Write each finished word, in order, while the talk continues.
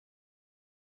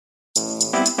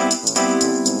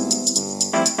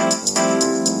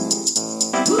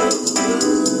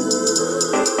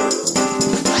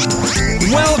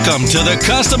Welcome to the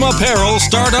Custom Apparel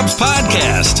Startups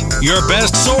Podcast, your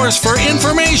best source for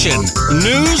information,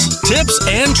 news, tips,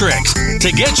 and tricks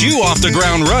to get you off the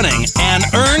ground running and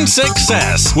earn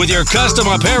success with your custom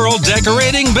apparel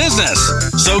decorating business.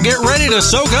 So get ready to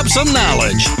soak up some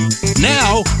knowledge.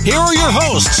 Now, here are your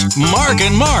hosts, Mark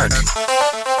and Mark.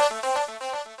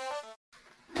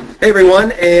 Hey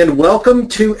everyone, and welcome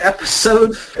to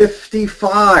episode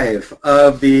 55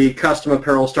 of the Custom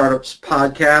Apparel Startups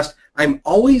Podcast. I'm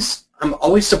always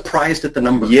surprised at the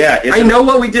number. Yeah, I know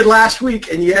what we did last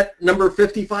week, and yet number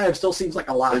 55 still seems like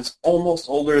a lot. It's almost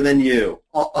older than you.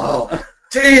 Oh,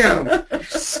 damn.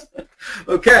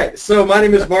 Okay, so my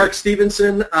name is Mark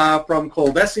Stevenson from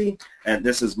Coldesi. And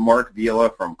this is Mark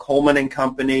Vila from Coleman &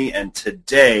 Company, and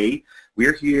today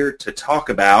we're here to talk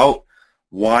about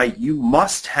why you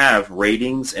must have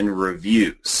ratings and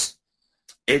reviews.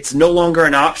 It's no longer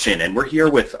an option, and we're here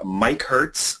with Mike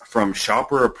Hertz from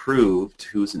Shopper Approved,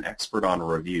 who's an expert on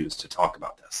reviews, to talk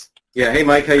about this. Yeah, hey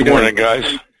Mike, how you doing? Good morning,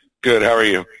 guys. Good, how are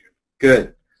you?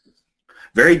 Good.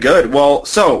 Very good. Well,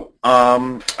 so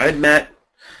I had met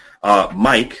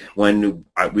Mike when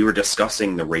we were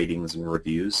discussing the ratings and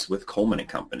reviews with Coleman &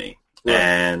 Company, right.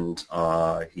 And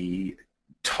he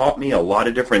taught me a lot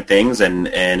of different things, and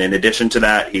in addition to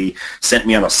that, he sent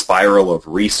me on a spiral of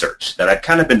research that I've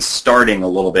kind of been starting a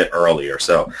little bit earlier.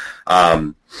 So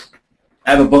I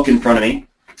have a book in front of me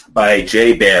by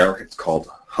Jay Baer. It's called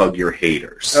Hug Your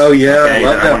Haters. Oh, yeah. Okay?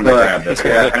 Love that I book. grab this.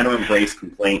 Yeah. How to embrace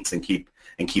complaints and keep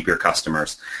your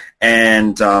customers.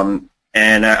 And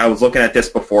I was looking at this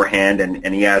beforehand,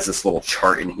 and he has this little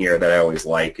chart in here that I always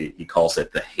like. He calls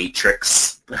it the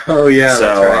Hatrix. Oh, yeah, so,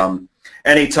 that's right.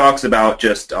 And he talks about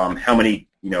just how many,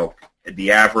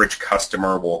 the average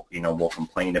customer will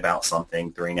complain about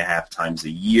something 3.5 times a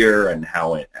year, and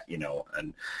how it,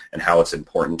 and how it's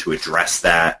important to address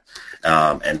that,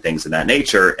 and things of that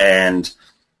nature. And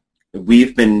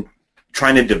we've been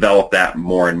trying to develop that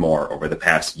more and more over the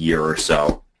past year or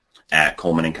so at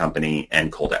Coleman & Company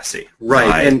and Coldesi.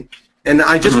 Right. And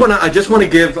I just want to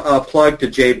give a plug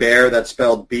to Jay Baer. That's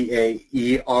spelled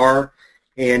B-A-E-R.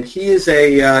 And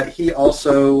he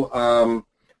also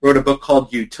wrote a book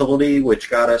called Utility, which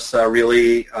got us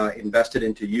really invested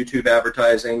into YouTube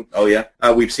advertising. Oh, yeah?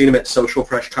 We've seen him at Social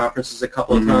Fresh conferences a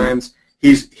couple of times.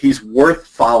 He's worth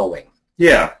following.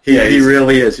 Yeah. He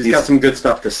really is. He's got some good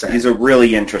stuff to say. He's a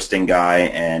really interesting guy,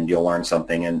 and you'll learn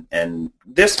something. And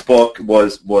this book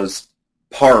was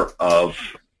part of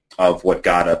what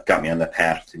got me on the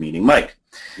path to meeting Mike.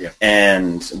 Yeah.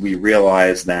 And we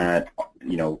realized that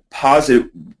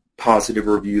positive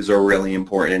reviews are really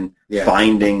important. Yeah.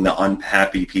 Finding the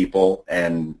unhappy people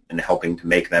and helping to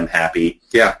make them happy,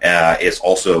 is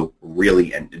also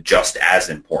really and just as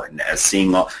important as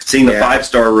seeing the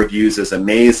 5-star reviews is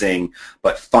amazing,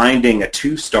 but finding a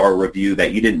 2-star review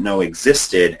that you didn't know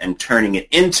existed and turning it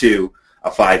into a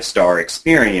 5-star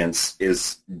experience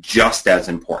is just as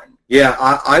important. Yeah,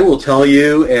 I will tell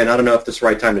you, and I don't know if this is the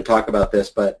right time to talk about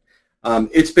this, but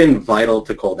it's been vital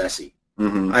to Coldesi.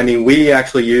 Mm-hmm. I mean, we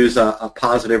actually use a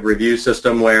positive review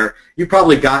system where you've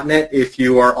probably gotten it if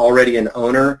you are already an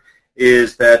owner,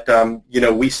 is that,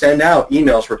 we send out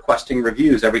emails requesting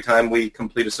reviews every time we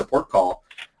complete a support call.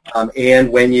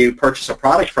 And when you purchase a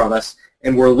product from us,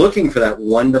 and we're looking for that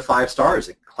 1 to 5 stars,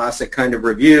 a classic kind of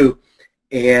review.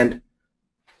 And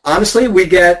honestly, we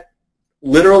get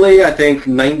literally, I think,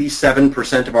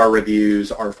 97% of our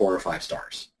reviews are 4 or 5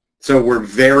 stars. So we're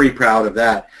very proud of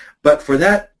that. But for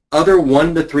that other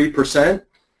 1 to 3%,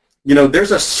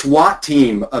 there's a SWAT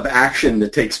team of action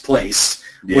that takes place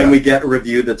when we get a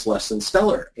review that's less than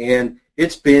stellar. And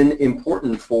it's been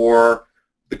important for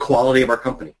the quality of our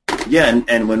company. Yeah,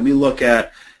 and when we look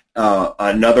at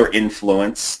another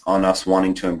influence on us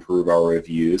wanting to improve our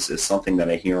reviews is something that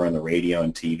I hear on the radio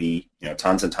and TV,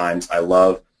 tons of times. I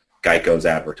love Geico's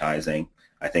advertising.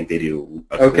 I think they do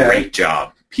a great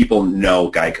job. People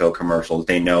know Geico commercials.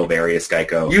 They know various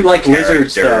Geico You like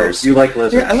lizards, though. You like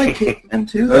lizards. Yeah, I like cavemen,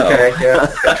 too, though. Okay,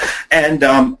 yeah.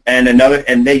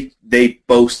 and they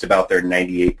boast about their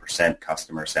 98%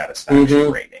 customer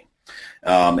satisfaction rating.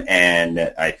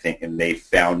 And I think they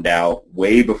found out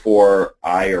way before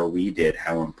we did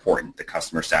how important the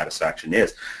customer satisfaction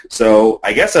is. So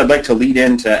I guess I'd like to lead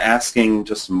into asking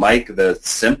just Mike the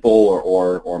simple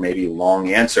or maybe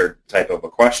long answer type of a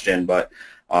question, but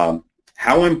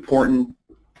how important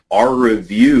are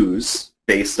reviews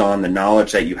based on the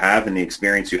knowledge that you have and the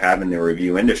experience you have in the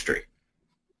review industry?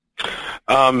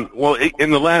 Well,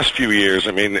 in the last few years,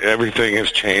 everything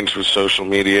has changed with social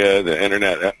media, the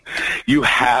internet. You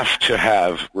have to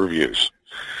have reviews.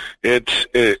 It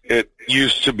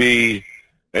used to be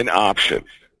an option.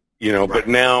 But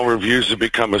now reviews have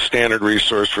become a standard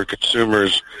resource for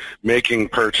consumers making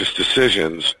purchase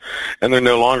decisions, and they're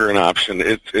no longer an option.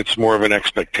 It's more of an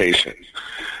expectation.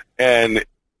 And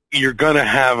you're going to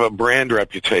have a brand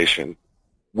reputation,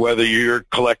 whether you're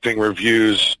collecting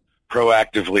reviews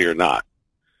proactively or not.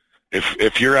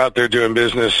 If you're out there doing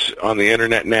business on the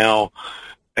internet now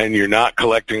and you're not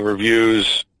collecting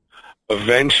reviews,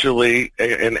 eventually,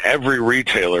 and every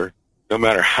retailer, no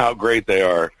matter how great they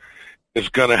are, is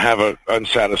going to have an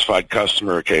unsatisfied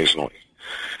customer occasionally.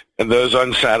 And those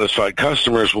unsatisfied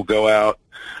customers will go out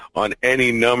on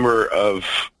any number of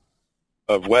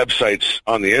websites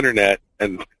on the internet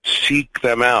and seek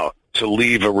them out to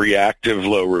leave a reactive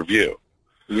low review.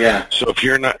 Yeah. So if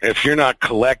you're not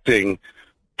collecting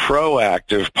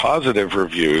proactive positive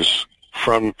reviews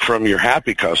from your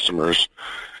happy customers,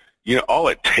 all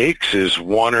it takes is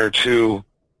one or two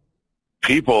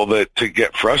people to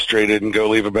get frustrated and go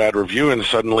leave a bad review, and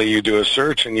suddenly you do a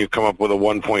search and you come up with a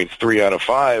 1.3 out of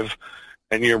 5,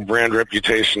 and your brand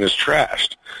reputation is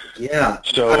trashed. Yeah.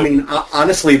 So I mean,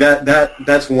 honestly,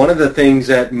 that's one of the things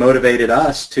that motivated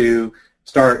us to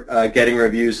start getting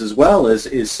reviews as well.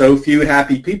 Is so few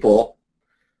happy people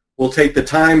will take the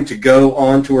time to go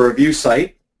onto a review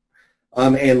site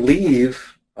and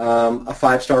leave a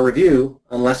 5-star review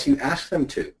unless you ask them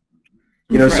to.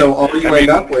 Right. So all you end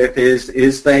up with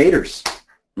is the haters.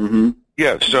 Mm-hmm.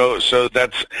 Yeah, so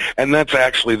that's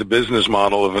actually the business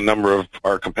model of a number of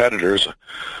our competitors,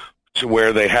 to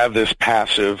where they have this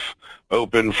passive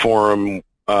open forum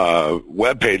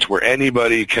webpage where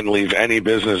anybody can leave any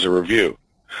business a review.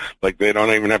 Like, they don't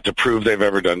even have to prove they've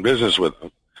ever done business with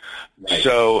them. Right.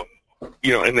 So,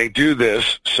 and they do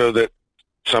this so that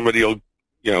somebody will,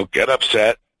 get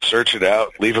upset, search it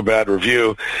out, leave a bad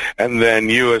review, and then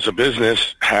you as a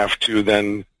business have to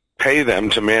then pay them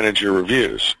to manage your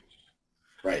reviews.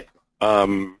 Right.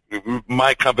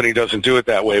 My company doesn't do it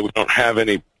that way. We don't have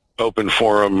any open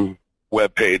forum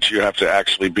web page. You have to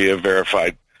actually be a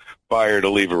verified buyer to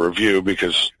leave a review,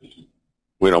 because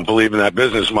we don't believe in that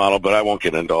business model, but I won't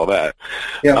get into all that.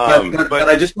 Yeah, but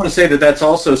I just want to say that that's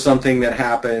also something that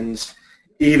happens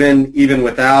even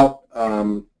without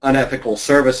unethical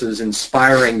services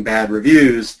inspiring bad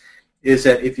reviews, is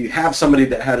that if you have somebody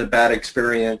that had a bad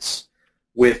experience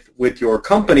with your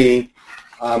company,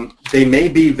 they may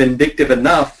be vindictive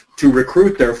enough to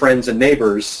recruit their friends and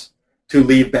neighbors to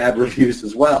leave bad reviews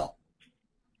as well.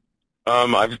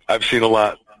 I've seen a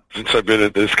lot since I've been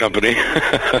at this company.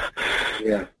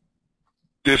 Yeah.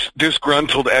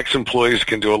 Disgruntled ex-employees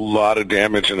can do a lot of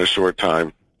damage in a short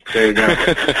time. There you go.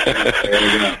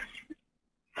 There you go.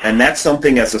 And that's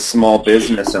something, as a small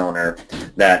business owner,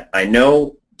 that I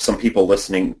know some people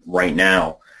listening right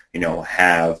now,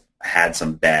 have had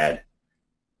some bad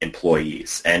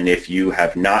employees. And if you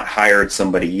have not hired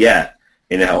somebody yet,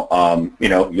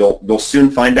 you'll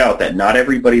soon find out that not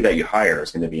everybody that you hire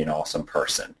is going to be an awesome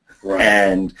person. Right.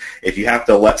 And if you have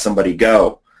to let somebody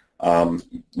go,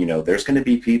 there's going to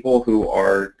be people who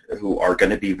are going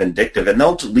to be vindictive, and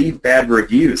they'll leave bad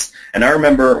reviews. And I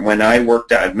remember when I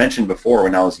worked I've mentioned before,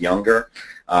 when I was younger,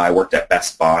 I worked at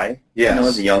Best Buy. Yes.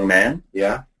 As a young man.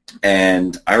 Yeah.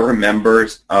 And I remember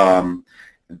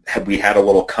we had a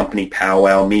little company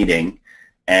powwow meeting,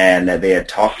 and they had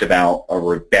talked about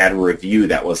a bad review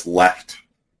that was left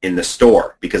in the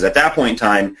store, because at that point in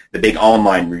time, the big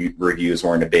online reviews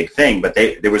weren't a big thing, but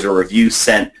there was a review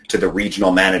sent to the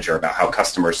regional manager about how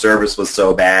customer service was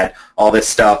so bad, all this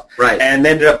stuff. Right. And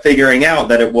they ended up figuring out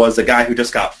that it was a guy who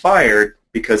just got fired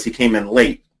because he came in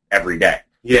late every day.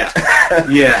 Yeah.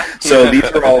 Yeah. So these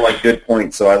are all like good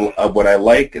points. So what I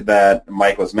like that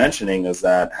Mike was mentioning is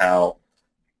that how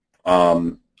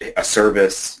a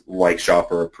service like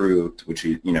Shopper Approved, which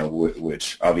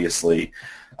which obviously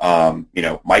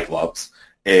Mike loves,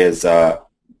 is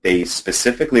they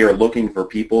specifically are looking for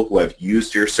people who have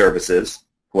used your services,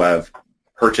 who have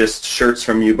purchased shirts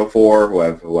from you before,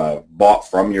 who have bought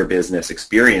from your business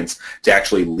experience, to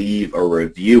actually leave a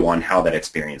review on how that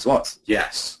experience was.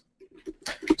 Yes.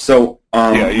 So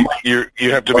you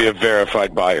have to be a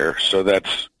verified buyer. So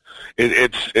that's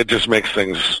it just makes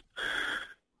things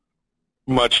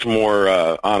much more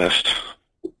honest.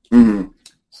 Mm-hmm.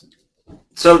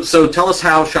 So tell us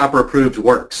how Shopper Approved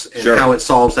works and how it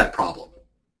solves that problem.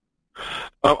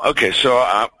 Okay, so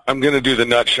I'm going to do the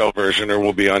nutshell version, or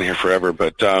we'll be on here forever.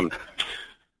 But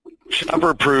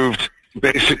Shopper Approved,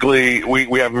 basically,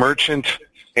 we have merchant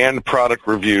and product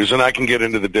reviews, and I can get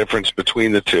into the difference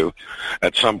between the two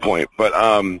at some point. But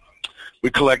we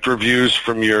collect reviews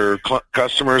from your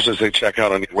customers as they check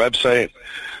out on your website.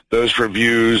 Those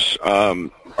reviews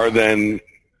are then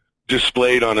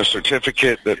displayed on a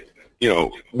certificate that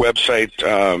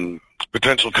website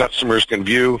potential customers can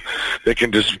view. They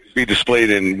can just be displayed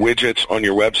in widgets on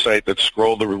your website that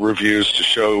scroll the reviews to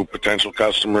show potential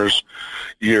customers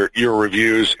your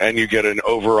reviews, and you get an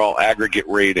overall aggregate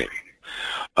rating.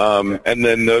 And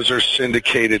then those are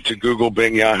syndicated to Google,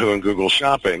 Bing, Yahoo, and Google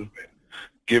Shopping,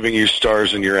 giving you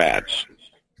stars in your ads.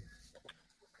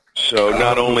 So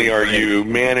not only are you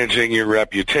managing your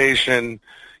reputation,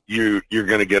 you're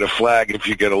going to get a flag if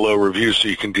you get a low review, so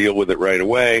you can deal with it right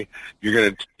away. You're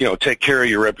going to take care of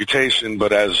your reputation,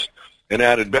 but as an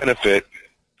added benefit,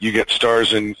 you get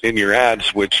stars in your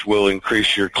ads, which will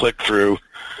increase your click-through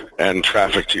and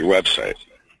traffic to your website.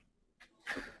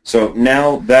 So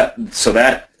now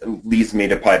that leads me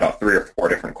to probably about 3 or 4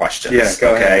 different questions. Yeah,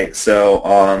 go ahead.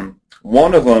 So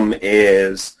one of them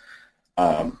is,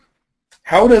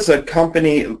 how does a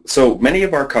company, so many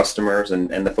of our customers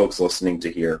and the folks listening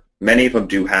to here, many of them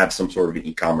do have some sort of an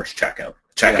e-commerce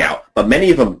checkout, but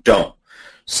many of them don't.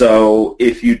 So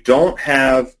if you don't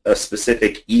have a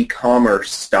specific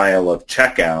e-commerce style of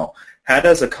checkout, how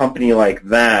does a company like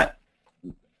that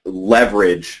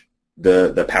leverage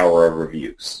the power of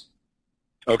reviews?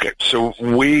 Okay, so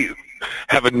we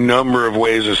have a number of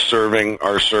ways of serving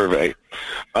our survey.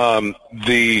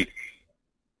 The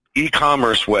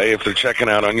e-commerce way, if they're checking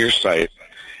out on your site,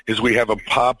 is we have a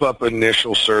pop-up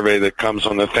initial survey that comes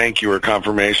on the thank you or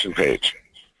confirmation page.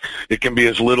 It can be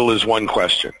as little as 1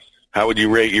 question. How would you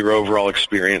rate your overall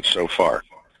experience so far?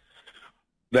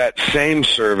 That same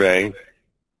survey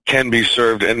can be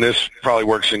served, and this probably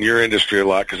works in your industry a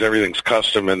lot because everything's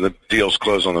custom and the deals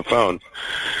close on the phone.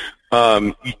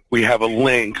 We have a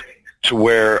link to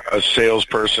where a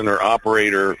salesperson or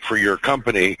operator for your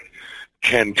company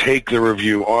can take the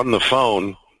review on the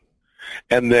phone,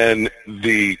 and then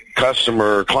the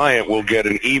customer or client will get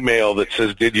an email that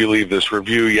says, did you leave this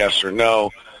review, yes or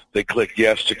no? They click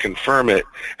yes to confirm it,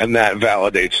 and that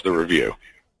validates the review.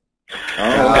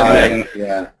 And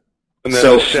then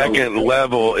the second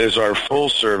level is our full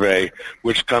survey,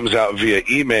 which comes out via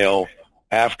email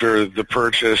after the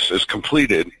purchase is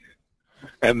completed.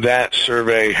 And that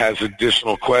survey has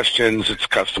additional questions. It's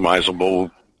customizable.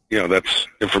 That's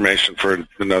information for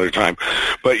another time.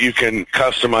 But you can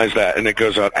customize that, and it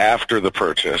goes out after the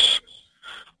purchase.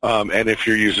 And if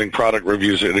you're using product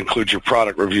reviews, it includes your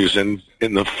product reviews in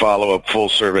the follow-up full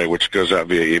survey, which goes out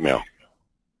via email.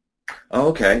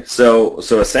 Okay. So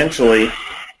essentially,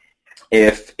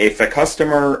 if a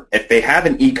customer, if they have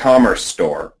an e-commerce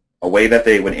store, a way that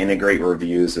they would integrate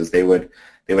reviews is they would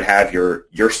have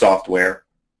your software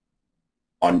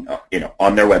on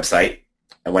their website.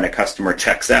 And when a customer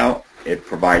checks out, it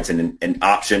provides an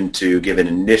option to give an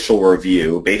initial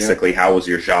review. Basically, how was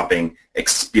your shopping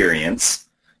experience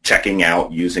checking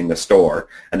out using the store?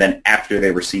 And then after they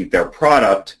receive their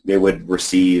product, they would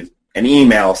receive an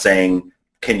email saying,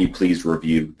 can you please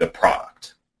review the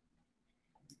product?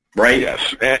 Right?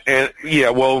 Yes.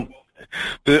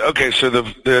 So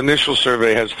the initial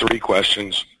survey has 3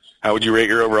 questions. How would you rate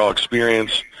your overall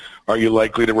experience? Are you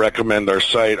likely to recommend our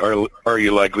site? Are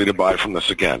you likely to buy from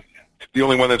us again? The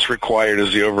only one that's required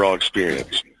is the overall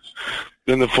experience.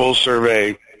 Then the full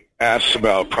survey asks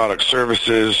about product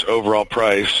services, overall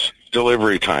price,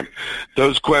 delivery time.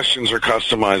 Those questions are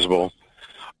customizable,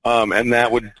 and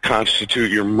that would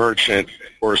constitute your merchant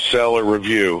or seller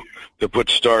review to put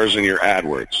stars in your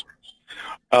AdWords.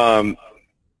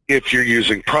 If you're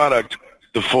using product,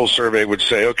 the full survey would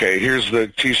say, okay, here's the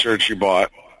T-shirts you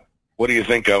bought. What do you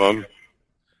think of them?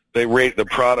 They rate the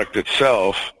product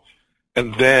itself,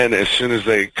 and then as soon as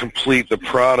they complete the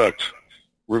product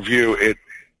review, it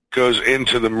goes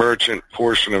into the merchant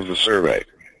portion of the survey.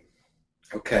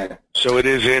 Okay. So it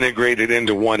is integrated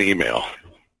into one email.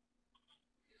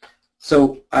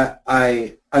 So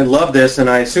I love this, and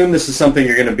I assume this is something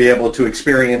you're going to be able to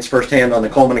experience firsthand on the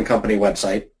Coleman & Company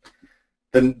website.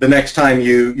 The next time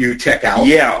you check out.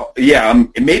 Yeah.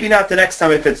 Maybe not the next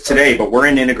time if it's today, but we're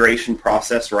in integration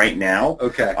process right now.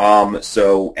 Okay.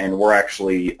 And we're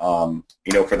actually, for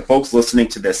the folks listening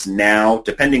to this now,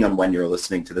 depending on when you're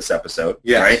listening to this episode,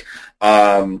 yes.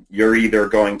 Right? You're either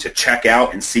going to check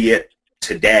out and see it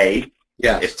today,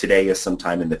 yes. if today is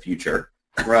sometime in the future.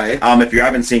 Right. If you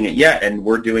haven't seen it yet, and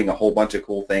we're doing a whole bunch of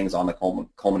cool things on the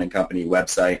Coleman & Company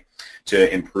website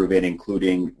to improve it,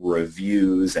 including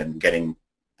reviews and getting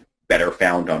better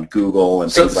found on Google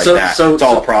and things like that. It's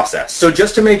all a process. So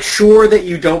just to make sure that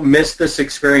you don't miss this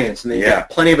experience and that you have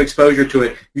plenty of exposure to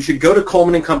it, you should go to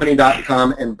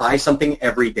ColemanandCompany.com and buy something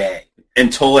every day.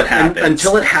 Until it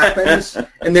happens.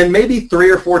 And then maybe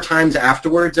 3 or 4 times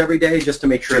afterwards every day just to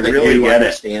make sure that really you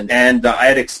understand it. And I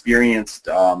had experienced,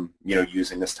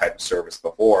 using this type of service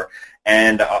before,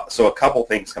 And so a couple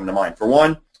things come to mind. For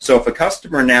one, so if a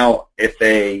customer now, if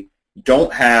they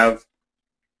don't have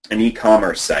an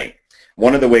e-commerce site,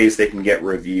 one of the ways they can get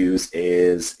reviews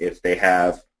is if they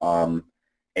have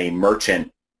a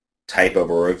merchant type of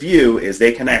a review, is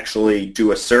they can actually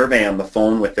do a survey on the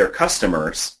phone with their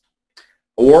customers,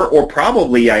 or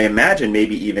probably, I imagine,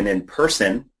 maybe even in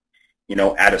person,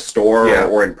 at a store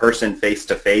or in person,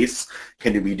 face-to-face.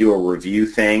 Can we do a review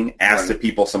thing, ask the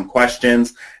people some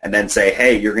questions, and then say,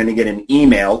 hey, you're going to get an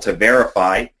email to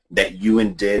verify that you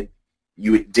did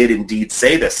indeed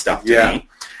say this stuff to me.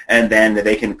 And then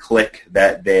they can click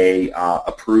that they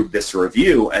approve this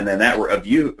review, and then that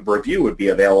review would be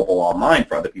available online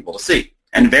for other people to see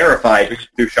and verified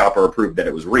through Shopper Approved that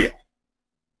it was real.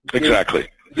 Exactly.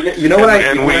 You know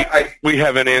what? We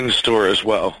have an in-store as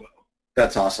well.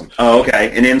 That's awesome. Oh,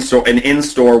 okay. An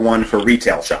in-store one for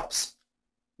retail shops.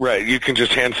 Right. You can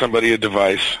just hand somebody a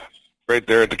device right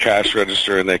there at the cash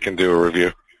register, and they can do a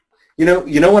review.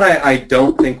 You know what I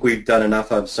don't think we've done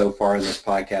enough of so far in this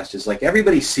podcast is, like,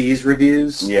 everybody sees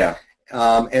reviews. Yeah.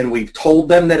 And we've told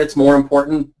them that it's more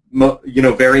important,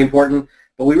 very important,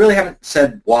 but we really haven't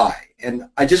said why. And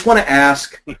I just want to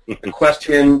ask a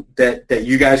question that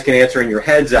you guys can answer in your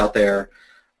heads out there,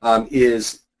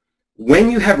 is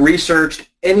when you have researched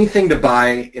anything to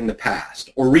buy in the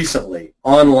past or recently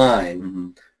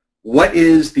online, what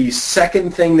is the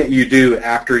second thing that you do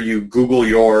after you Google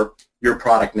your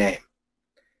product name?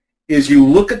 Is you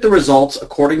look at the results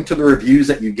according to the reviews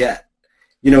that you get.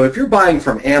 If you're buying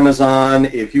from Amazon,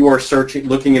 if you are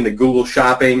looking into Google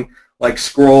Shopping, like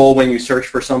scroll when you search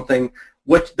for something,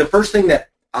 the first thing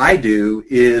that I do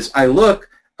is I look,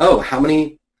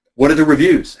 what are the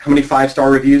reviews? How many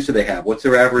 5-star reviews do they have? What's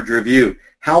their average review?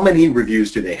 How many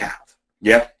reviews do they have?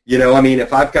 Yeah.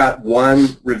 If I've got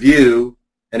one review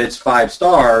and it's 5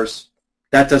 stars,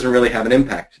 that doesn't really have an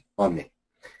impact on me.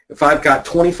 If I've got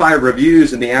 25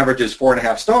 reviews and the average is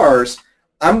 4.5 stars,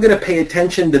 I'm going to pay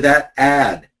attention to that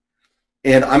ad,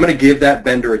 and I'm going to give that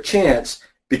vendor a chance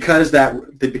because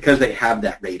they have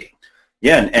that rating.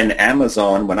 Yeah, and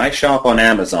Amazon, when I shop on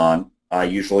Amazon, I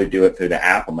usually do it through the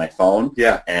app on my phone.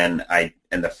 Yeah. And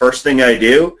the first thing I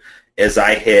do is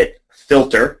I hit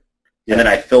filter, and then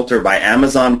I filter by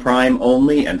Amazon Prime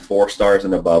only and 4 stars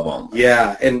and above only.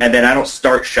 Yeah. And then I don't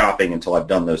start shopping until I've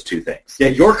done those two things. Yeah,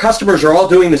 your customers are all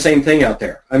doing the same thing out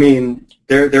there. I mean,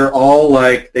 they're all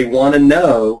like, they want to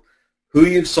know who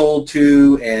you've sold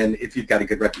to and if you've got a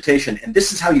good reputation. And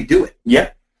this is how you do it.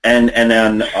 Yeah. And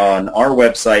on our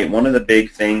website, one of the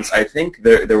big things, I think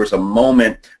there was a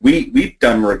moment, we've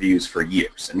done reviews for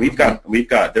years, and we've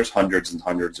got there's hundreds and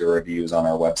hundreds of reviews on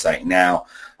our website now.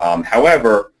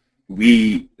 However,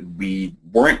 we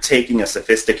weren't taking a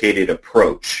sophisticated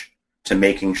approach to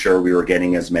making sure we were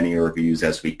getting as many reviews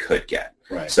as we could get.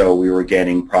 Right. So we were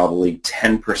getting probably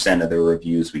 10% of the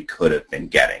reviews we could have been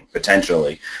getting,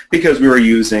 potentially, because we were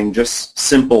using just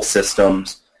simple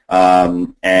systems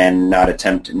and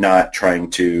not trying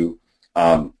to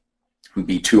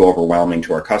be too overwhelming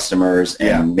to our customers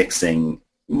and mixing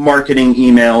marketing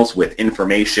emails with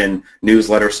information,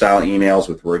 newsletter-style emails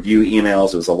with review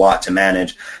emails. It was a lot to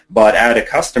manage. But I had a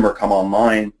customer come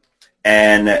online,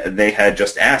 and they had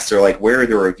just asked, they're like, where are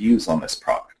the reviews on this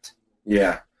product?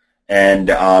 Yeah. And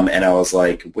I was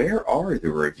like, where are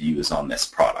the reviews on this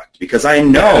product? Because I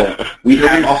know we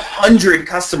have 100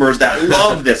 customers that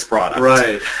love this product.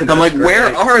 Right. I'm like,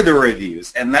 where are the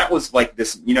reviews? And that was like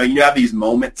this, you have these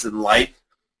moments in life,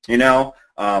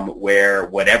 where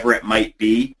whatever it might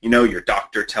be, your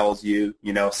doctor tells you,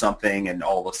 something, and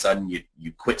all of a sudden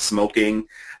you quit smoking,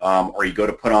 or you go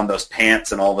to put on those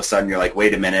pants, and all of a sudden you're like,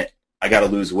 wait a minute, I got to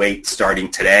lose weight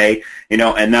starting today,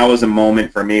 and that was a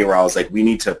moment for me where I was like, we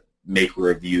need to make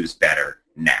reviews better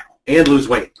now. And lose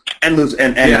weight. And lose a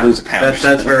pound.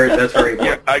 That's very important.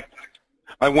 Yeah,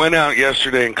 I went out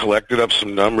yesterday and collected up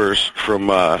some numbers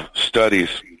from studies.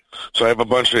 So I have a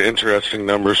bunch of interesting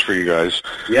numbers for you guys.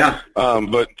 Yeah.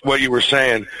 But what you were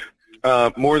saying,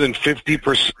 more than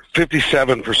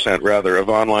 57% rather of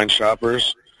online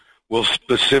shoppers will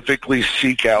specifically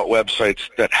seek out websites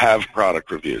that have product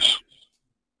reviews.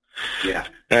 Yeah.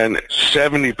 And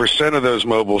 70% of those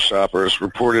mobile shoppers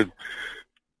reported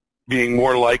being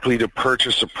more likely to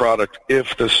purchase a product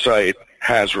if the site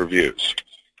has reviews.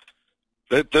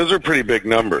 Those are pretty big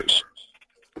numbers.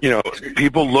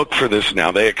 People look for this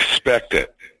now. They expect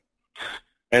it.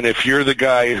 And if you're the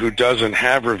guy who doesn't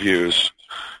have reviews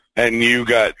and you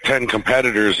got 10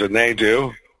 competitors and they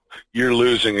do, you're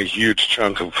losing a huge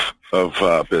chunk of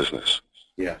business.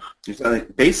 Yeah.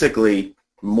 Basically,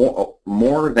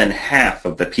 more than half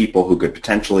of the people who could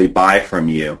potentially buy from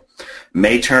you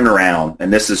may turn around,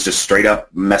 and this is just straight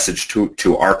up message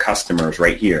to our customers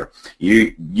right here.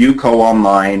 You go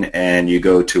online and you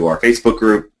go to our Facebook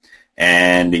group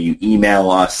and you email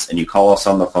us and you call us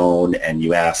on the phone and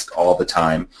you ask all the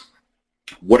time,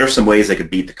 what are some ways they could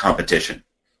beat the competition?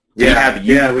 We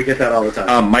get that all the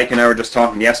time. Mike and I were just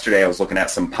talking yesterday. I was looking at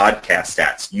some podcast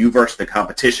stats. You versus the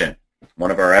competition.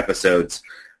 One of our episodes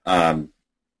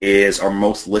is our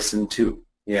most listened to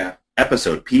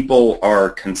episode. People are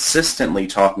consistently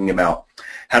talking about,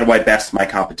 how do I best my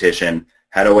competition?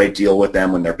 How do I deal with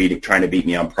them when they're trying to beat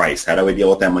me on price? How do I deal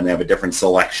with them when they have a different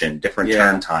selection, different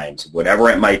turn times, whatever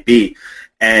it might be?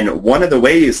 And one of the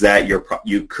ways that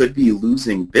you could be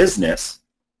losing business,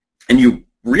 and you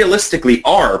realistically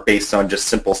are based on just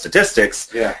simple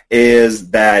statistics, is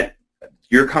that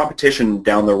your competition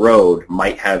down the road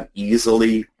might have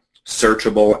easily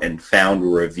searchable and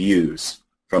found reviews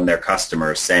from their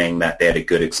customers saying that they had a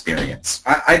good experience.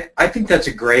 I think that's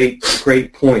a great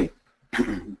point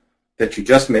that you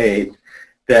just made,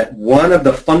 that one of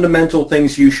the fundamental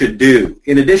things you should do,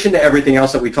 in addition to everything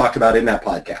else that we talked about in that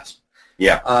podcast,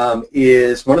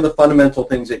 is one of the fundamental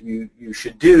things that you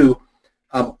should do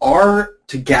are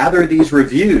to gather these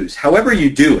reviews, however you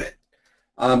do it,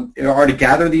 are to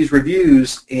gather these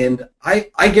reviews. And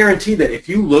I guarantee that if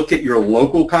you look at your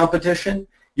local competition,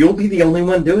 you'll be the only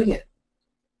one doing it.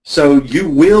 So you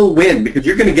will win because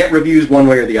you're going to get reviews one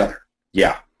way or the other.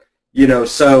 Yeah.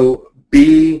 So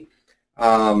be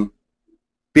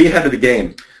ahead of the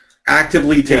game.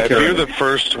 Actively take care of it. If you're the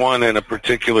first one in a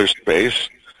particular space,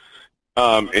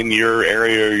 in your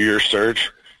area or your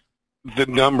search, the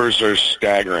numbers are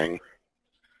staggering.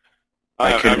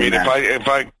 I mean,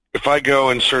 if I go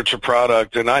and search a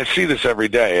product, and I see this every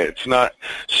day, it's not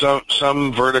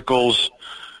some verticals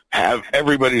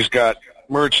everybody's got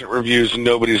merchant reviews and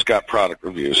nobody's got product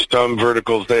reviews. Some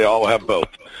verticals, they all have both.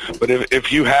 But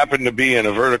if you happen to be in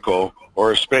a vertical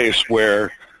or a space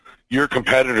where your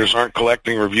competitors aren't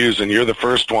collecting reviews and you're the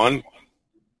first one,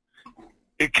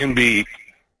 it can be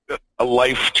a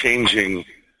life-changing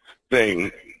thing.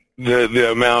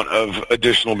 The amount of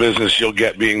additional business you'll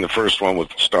get being the first one with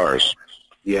stars.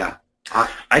 Yeah.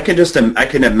 I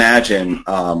can imagine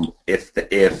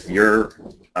if you're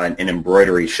an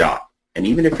embroidery shop, and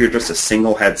even if you're just a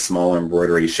single head small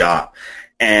embroidery shop,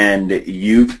 and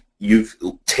you've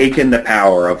taken the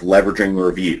power of leveraging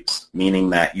reviews, meaning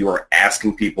that you are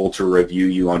asking people to review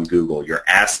you on Google, you're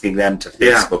asking them to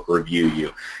Facebook review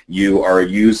you, you are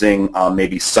using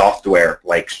maybe software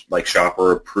like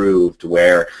Shopper Approved,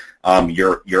 where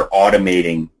you're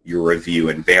automating your review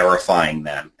and verifying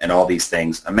them and all these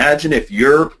things. Imagine if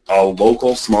you're a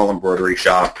local small embroidery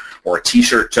shop or a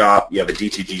T-shirt shop, you have a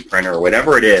DTG printer or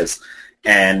whatever it is,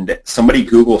 and somebody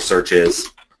Google searches,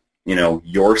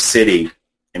 your city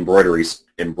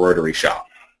embroidery shop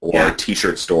or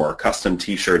T-shirt store, custom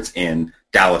T-shirts in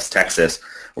Dallas, Texas,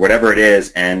 or whatever it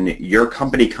is, and your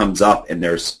company comes up and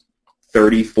there's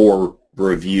 34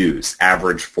 reviews,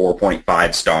 average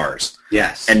 4.5 stars.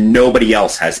 Yes. And nobody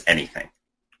else has anything.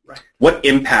 Right. What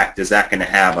impact is that going to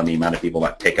have on the amount of people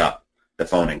that pick up the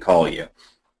phone and call you?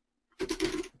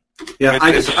 Yeah,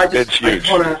 it's huge.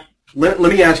 Let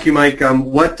me ask you, Mike,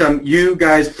 you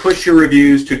guys push your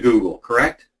reviews to Google,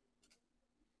 correct?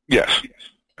 Yes.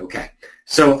 Okay.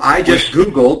 So I just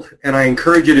Googled, and I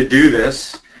encourage you to do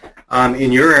this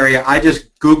in your area. I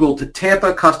just Googled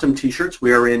Tampa custom T-shirts.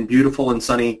 We are in beautiful and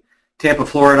sunny Tampa,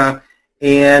 Florida.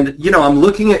 And, I'm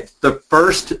looking at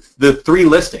the three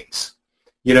listings.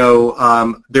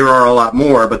 There are a lot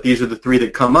more, but these are the three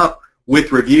that come up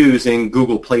with reviews in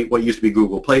Google Play, what used to be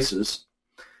Google Places.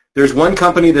 There's one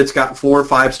company that's got 4 or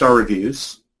 5-star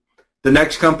reviews. The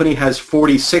next company has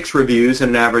 46 reviews and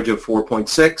an average of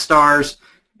 4.6 stars,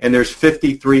 and there's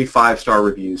 53 5-star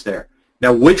reviews there.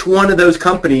 Now, which one of those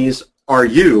companies are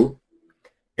you,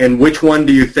 and which one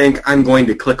do you think I'm going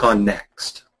to click on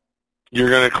next? You're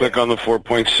going to click on the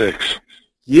 4.6.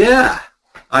 Yeah,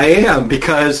 I am,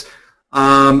 because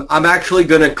I'm actually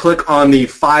going to click on the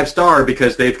 5-star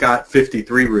because they've got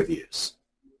 53 reviews.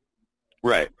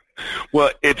 Right. Well,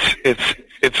 it's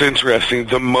interesting.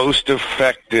 The most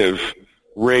effective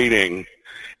rating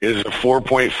is a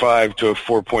 4.5 to a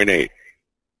 4.8.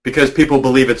 Because people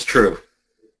believe it's true.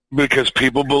 Because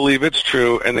people believe it's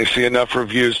true, and they see enough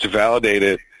reviews to validate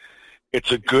it.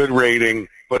 It's a good rating,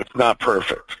 but it's not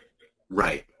perfect.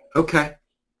 Right. Okay.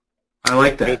 I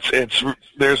like that.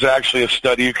 There's actually a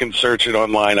study. You can search it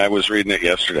online. I was reading it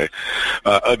yesterday.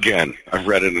 Again, I've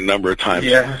read it a number of times.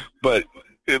 Yeah. But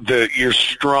your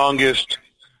strongest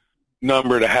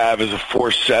number to have is a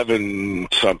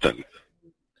 4.7 something.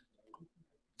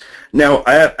 Now,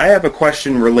 I have a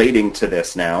question relating to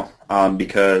this now,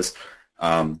 because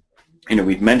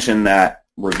we've mentioned that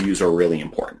reviews are really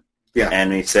important. Yeah. And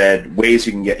we said ways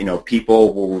you can get,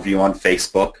 people will review on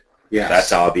Facebook. Yes.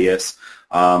 That's obvious.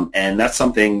 And that's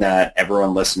something that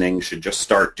everyone listening should just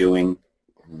start doing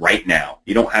right now.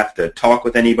 You don't have to talk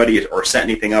with anybody or set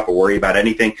anything up or worry about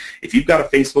anything. If you've got a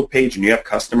Facebook page and you have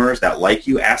customers that like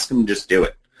you, ask them to just do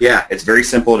it. Yeah. It's very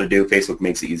simple to do. Facebook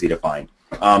makes it easy to find.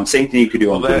 Same thing you could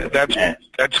do on Google.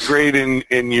 That's great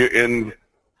in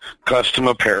custom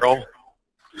apparel.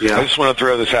 Yeah. I just want to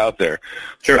throw this out there.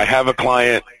 Sure. I have a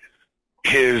client.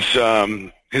 His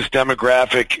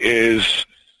demographic is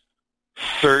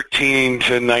 13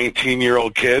 to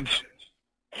 19-year-old kids,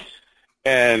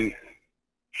 and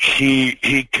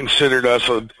he considered us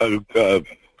a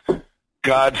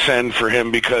godsend for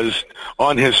him, because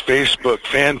on his Facebook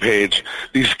fan page,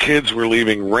 these kids were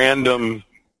leaving random,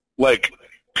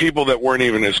 people that weren't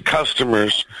even his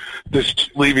customers,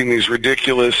 just leaving these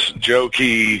ridiculous,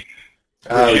 jokey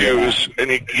reviews,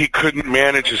 and he couldn't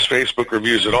manage his Facebook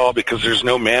reviews at all because there's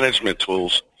no management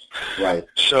tools. Right.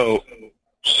 So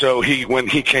when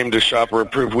he came to Shopper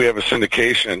Approved, we have a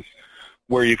syndication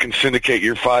where you can syndicate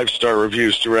your 5-star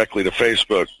reviews directly to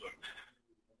Facebook.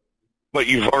 But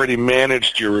you've already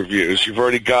managed your reviews. You've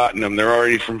already gotten them. They're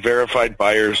already from verified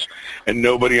buyers, and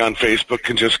nobody on Facebook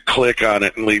can just click on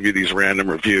it and leave you these random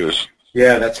reviews.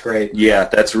 Yeah, that's great. Yeah,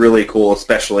 that's really cool,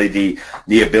 especially the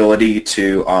ability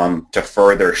to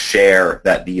further share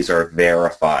that these are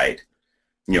verified,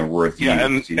 reviews. Yeah,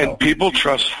 and people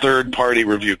trust third-party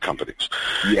review companies.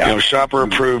 Yeah. Shopper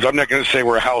Approved. I'm not going to say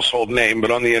we're a household name,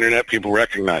 but on the internet, people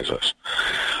recognize us.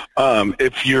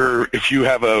 If you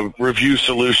have a review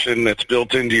solution that's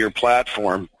built into your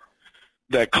platform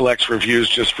that collects reviews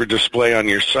just for display on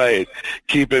your site,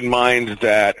 keep in mind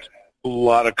that a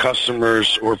lot of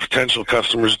customers or potential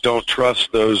customers don't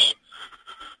trust those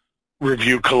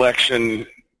review collection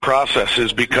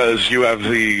processes because you have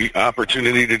the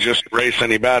opportunity to just erase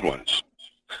any bad ones.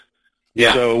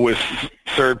 Yeah. So with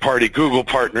third-party Google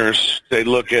partners, they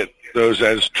look at those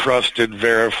as trusted,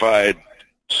 verified,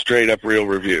 straight-up real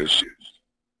reviews.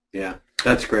 Yeah,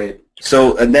 that's great.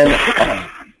 So, and then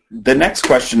the next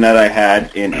question that I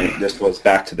had, and this was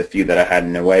back to the few that I had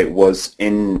in a way, was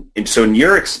in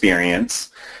your experience,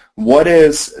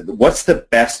 what's the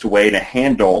best way to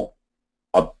handle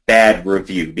a bad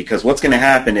review? Because what's going to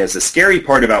happen is the scary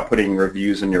part about putting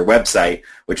reviews on your website,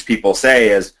 which people say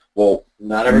is, well,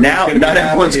 not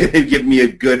everyone's going to give me a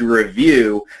good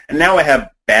review, and now I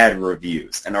have bad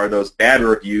reviews. And are those bad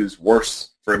reviews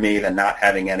worse for me than not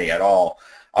having any at all?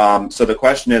 So the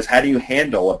question is, how do you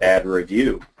handle a bad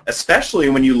review, especially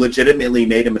when you legitimately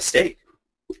made a mistake?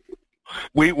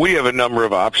 We have a number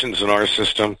of options in our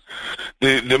system.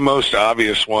 The most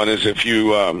obvious one is if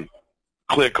you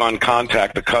click on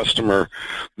Contact the Customer,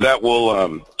 that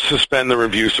will suspend the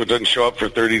review so it doesn't show up for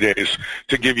 30 days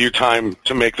to give you time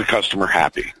to make the customer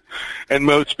happy. And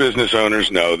most business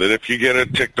owners know that if you get a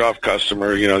ticked-off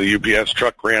customer, the UPS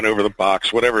truck ran over the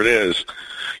box, whatever it is,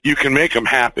 you can make them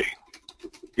happy.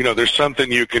 There's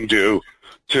something you can do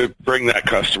to bring that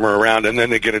customer around, and then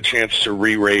they get a chance to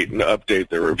re-rate and update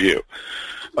their review.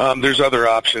 There's other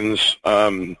options.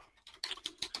 I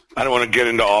don't want to get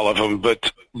into all of them,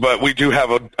 but we do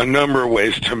have a number of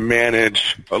ways to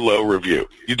manage a low review.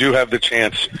 You do have the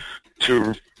chance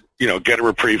to, get a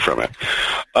reprieve from it.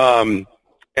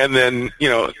 And then,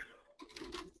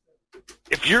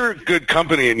 if you're a good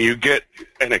company and you get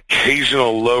an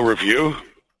occasional low review,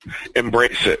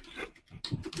 embrace it.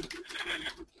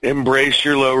 Embrace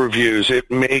your low reviews. It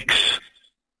makes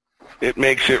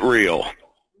it real.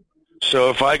 So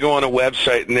if I go on a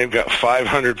website and they've got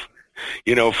 500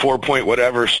 4-point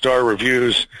whatever star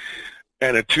reviews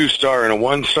and a 2-star and a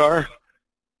 1-star,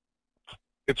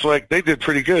 it's like they did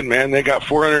pretty good, man. They got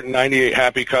 498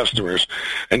 happy customers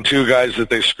and 2 guys that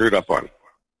they screwed up on.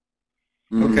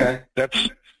 Okay. That's,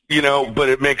 but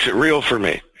it makes it real for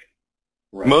me.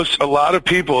 Right. A lot of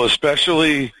people,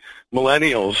 especially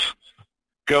millennials,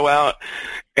 go out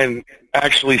and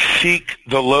actually seek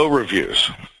the low reviews.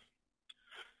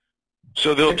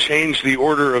 So they'll change the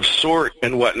order of sort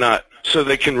and whatnot so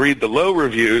they can read the low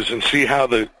reviews and see how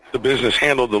the business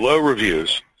handled the low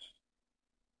reviews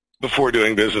before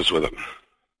doing business with them.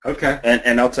 Okay.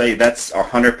 And I'll tell you, that's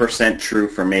 100% true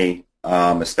for me,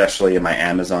 especially in my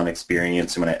Amazon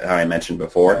experience, how I mentioned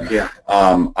before. Yeah.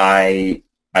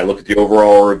 I look at the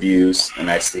overall reviews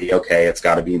and I see, okay, it's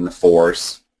got to be in the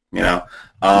 4s,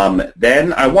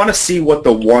 Then I want to see what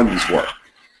the 1s were.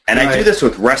 And I do this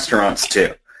with restaurants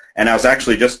too. And I was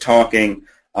actually just talking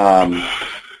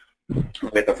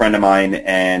with a friend of mine,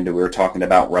 and we were talking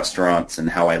about restaurants and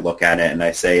how I look at it, and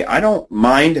I say, I don't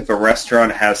mind if a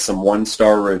restaurant has some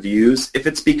one-star reviews if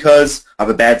it's because of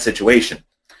a bad situation.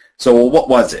 So what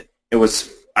was it? It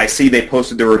was, I see they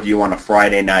posted the review on a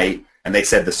Friday night, and they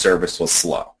said the service was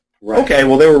slow. Right. Okay,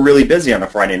 well, they were really busy on a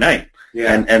Friday night.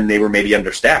 Yeah. And they were maybe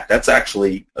understaffed. That's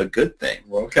actually a good thing.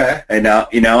 Okay. And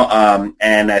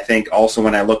and I think also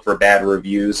when I look for bad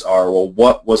reviews are, well,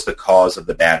 what was the cause of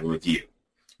the bad review?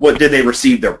 What did they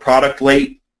receive their product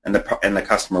late and the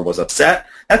customer was upset?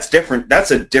 That's different.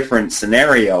 That's a different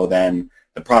scenario than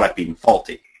the product being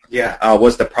faulty. Yeah.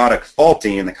 Was the product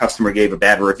faulty and the customer gave a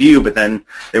bad review, but then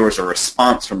there was a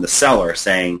response from the seller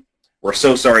saying, "We're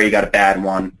so sorry you got a bad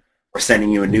one. We're sending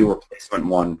you a new replacement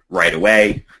one right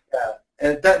away." Yeah.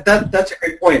 And that's a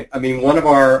great point. I mean, one of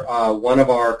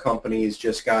our companies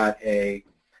just got a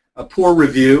poor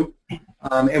review,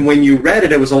 and when you read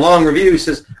it, it was a long review. It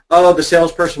says, "Oh, the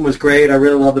salesperson was great. I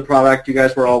really love the product. You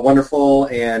guys were all wonderful,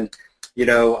 and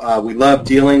we love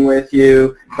dealing with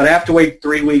you. But I have to wait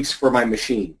 3 weeks for my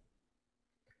machine,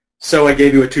 so I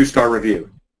gave you a 2-star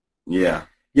review." Yeah.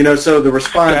 So the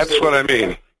response. That's what I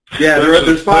mean. Yeah,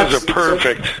 those are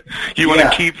perfect. You want to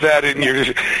keep that in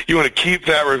you want to keep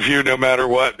that review no matter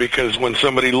what, because when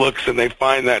somebody looks and they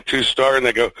find that 2-star and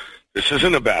they go, "This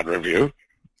isn't a bad review."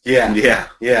 Yeah.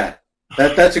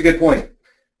 That's a good point.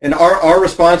 And our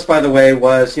response, by the way,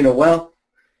 was, we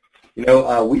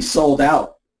sold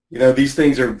out. These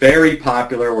things are very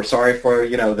popular. We're sorry for,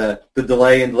 the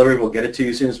delay in delivery. We'll get it to you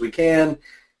as soon as we can.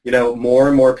 More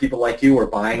and more people like you are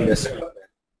buying this equipment.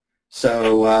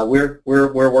 So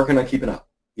we're working on keeping up,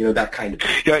 that kind of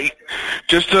thing. Yeah,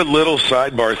 just a little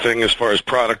sidebar thing as far as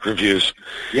product reviews.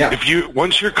 Yeah.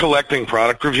 Once you're collecting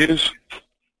product reviews,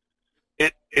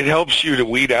 it helps you to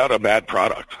weed out a bad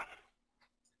product.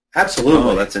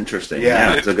 Absolutely. Oh, that's interesting.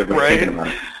 Yeah, it's a good way of thinking about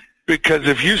it. Because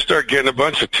if you start getting a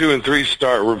bunch of 2- and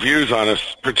 3-star reviews on a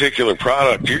particular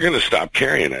product, you're going to stop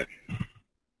carrying it.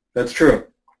 That's true.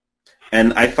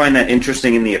 And I find that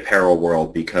interesting in the apparel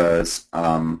world because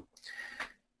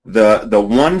the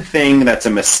one thing that's a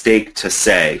mistake to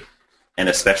say, and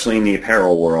especially in the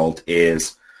apparel world,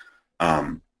 is,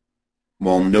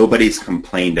 nobody's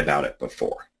complained about it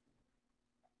before.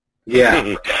 Yeah.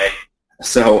 Okay.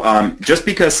 So just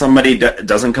because somebody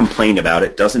doesn't complain about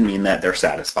it doesn't mean that they're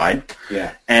satisfied.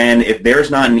 Yeah. And if there's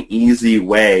not an easy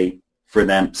way for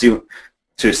them to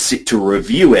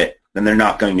review it, then they're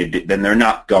not going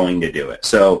to do it.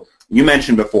 So you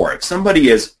mentioned before, if somebody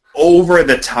is over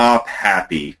the top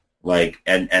happy,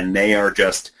 and they are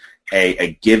just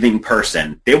a giving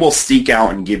person, they will seek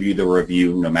out and give you the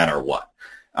review no matter what.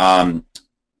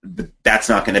 But that's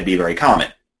not going to be very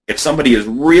common. If somebody is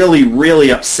really,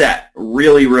 really upset,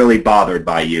 really, really bothered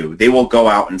by you, they will go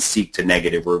out and seek to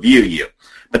negative review you.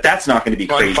 But that's not going to be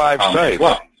crazy. 5 sites. As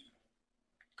well.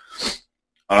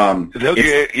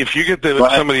 If you get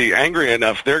somebody angry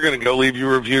enough, they're going to go leave you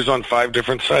reviews on 5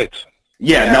 different sites.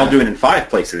 Yeah, and they'll do it in 5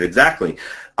 places, exactly.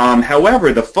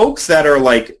 However, the folks that are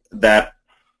that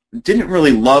didn't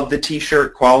really love the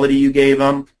T-shirt quality you gave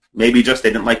them, maybe just they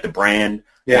didn't like the brand,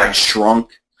 or it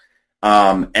shrunk,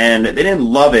 and they didn't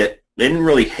love it, they didn't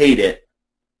really hate it,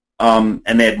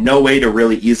 and they had no way to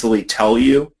really easily tell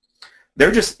you.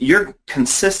 You're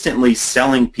consistently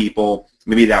selling people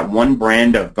maybe that one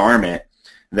brand of garment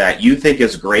that you think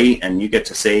is great, and you get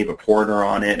to save a quarter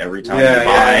on it every time you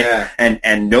buy,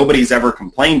 and nobody's ever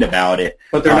complained about it.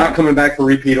 But they're not coming back for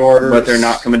repeat orders.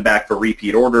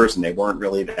 And they weren't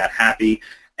really that happy.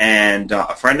 And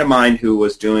a friend of mine who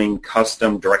was doing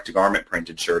custom direct-to-garment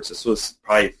printed shirts, this was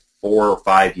probably 4 or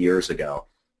 5 years ago,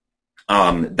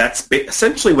 that's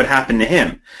essentially what happened to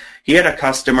him. He had a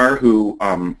customer who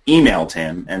emailed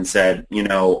him and said,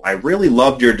 I really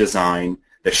loved your design.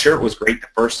 The shirt was great the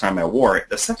first time I wore it.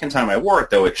 The second time I wore it,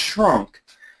 though, it shrunk,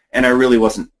 and I really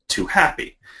wasn't too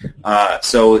happy.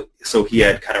 So he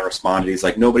had kind of responded. He's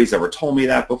like, nobody's ever told me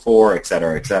that before, et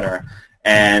cetera, et cetera.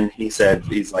 And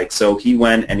so he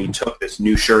went and he took this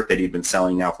new shirt that he'd been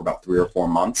selling now for about 3 or 4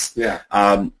 months. Yeah.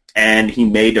 And he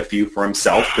made a few for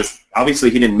himself because obviously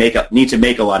he didn't need to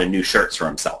make a lot of new shirts for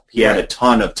himself. He had a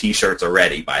ton of T-shirts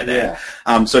already by then.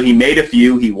 Yeah. So he made a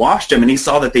few. He washed them, and he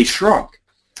saw that they shrunk.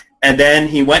 And then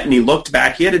he went and he looked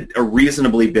back. He had a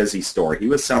reasonably busy store. He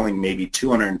was selling maybe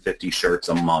 250 shirts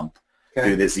a month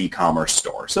through this e-commerce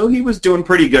store. So he was doing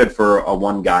pretty good for a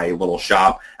one-guy little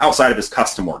shop outside of his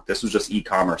custom work. This was just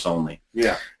e-commerce only.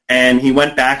 Yeah. And he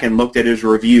went back and looked at his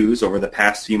reviews over the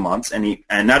past few months, and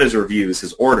not his reviews,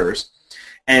 his orders.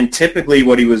 And typically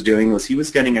what he was doing was he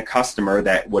was getting a customer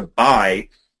that would buy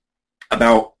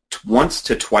about once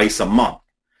to twice a month.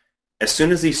 as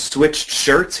soon as he switched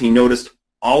shirts, he noticed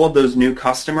all of those new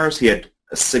customers, he had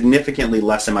a significantly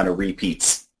less amount of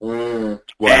repeats. Wow.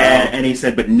 And he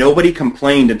said, but nobody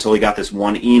complained until he got this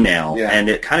one email. Yeah. And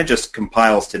it kind of just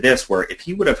compiles to this, where if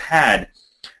he would have had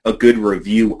a good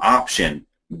review option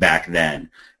back then,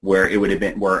 where it would have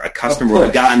been, where a customer would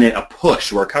have gotten it, a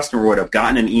push, where a customer would have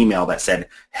gotten an email that said,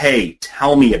 hey,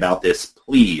 tell me about this,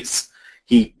 please.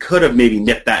 He could have maybe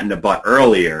nipped that in the butt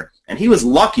earlier. And he was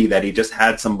lucky that he just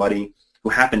had somebody who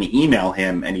happened to email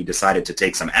him and he decided to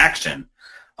take some action.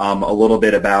 A little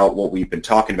bit about what we've been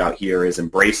talking about here is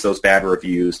embrace those bad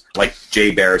reviews, like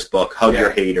Jay Baer's book, Hug Your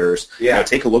Haters. Yeah.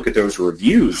 Take a look at those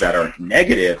reviews that are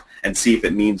negative and see if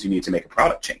it means you need to make a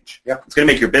product change. Yeah. It's going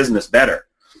to make your business better.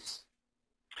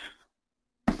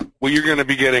 Well, you're going to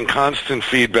be getting constant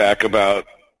feedback about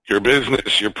your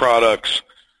business, your products,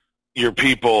 your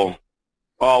people,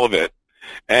 all of it.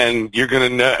 And you're going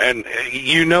to know, and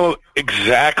you know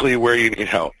exactly where you need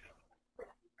help.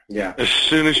 Yeah. As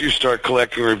soon as you start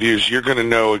collecting reviews, you're going to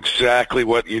know exactly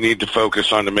what you need to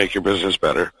focus on to make your business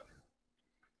better.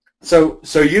 So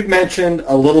you've mentioned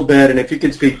a little bit, and if you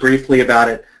could speak briefly about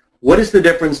it, what is the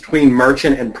difference between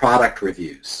merchant and product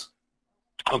reviews?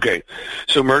 Okay.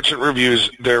 So merchant reviews,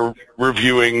 they're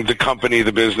reviewing the company,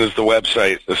 the business, the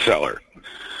website, the seller.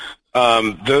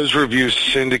 Those reviews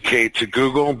syndicate to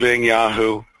Google, Bing,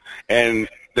 Yahoo, and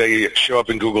they show up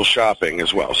in Google Shopping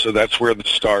as well. So that's where the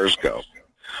stars go.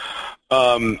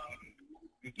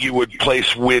 You would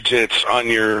place widgets on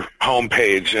your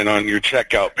homepage and on your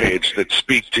checkout page that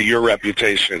speak to your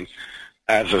reputation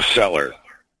as a seller.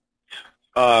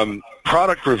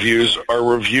 Product reviews are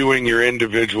reviewing your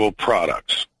individual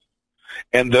products,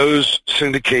 and those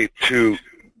syndicate to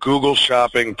Google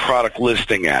Shopping product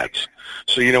listing ads.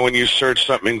 So, you know, when you search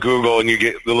something in Google and you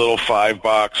get the little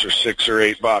 5-box or 6 or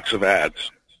 8 box of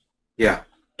ads. Yeah.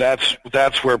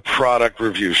 That's where product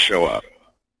reviews show up.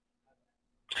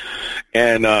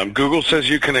 And Google says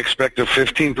you can expect a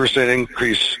 15%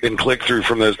 increase in click-through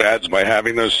from those ads by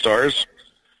having those stars.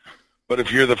 But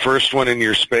if you're the first one in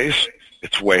your space,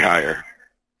 it's way higher.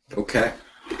 Okay.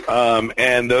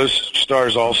 And those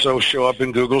stars also show up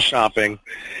in Google Shopping.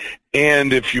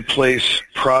 And if you place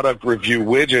product review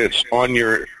widgets on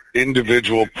your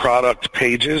individual product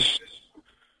pages,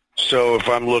 so if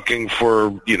I'm looking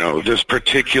for, you know, this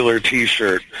particular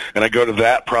T-shirt, and I go to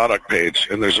that product page,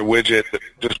 and there's a widget that's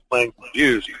displaying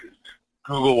reviews,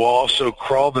 Google will also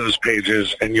crawl those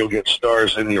pages, and you'll get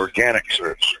stars in the organic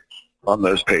search on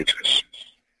those pages.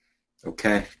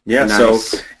 Okay. Yeah, Nice.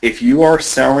 so if you are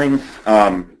selling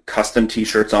custom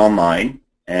T-shirts online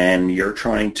and you're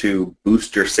trying to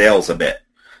boost your sales a bit,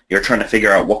 you're trying to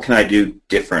figure out what can I do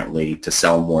differently to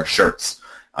sell more shirts.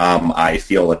 I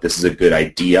feel that this is a good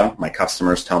idea. My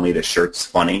customers tell me this shirt's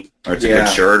funny, or it's a good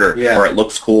shirt, or it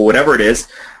looks cool, whatever it is.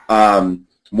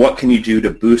 What can you do to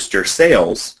boost your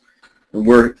sales?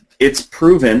 It's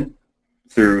proven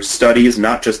through studies,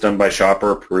 not just done by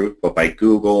Shopper Approved, but by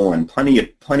Google and plenty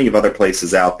of other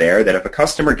places out there, that if a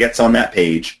customer gets on that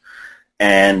page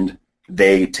and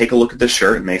they take a look at the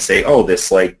shirt and they say, oh, this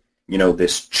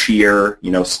this cheer,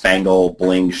 spangle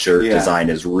bling shirt design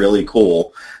is really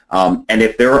cool. And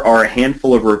if there are a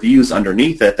handful of reviews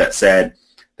underneath it that said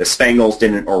the spangles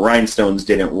didn't, or rhinestones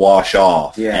didn't wash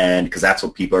off, and because that's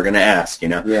what people are going to ask,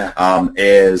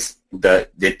 is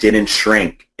that it didn't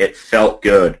shrink, it felt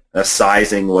good, the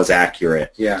sizing was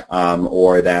accurate,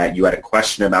 or that you had a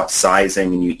question about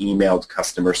sizing and you emailed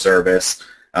customer service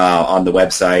on the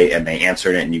website and they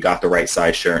answered it and you got the right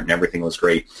size shirt and everything was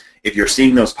great. If you're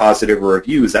seeing those positive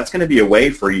reviews, that's going to be a way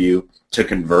for you to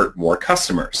convert more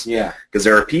customers. Yeah. Because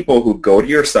there are people who go to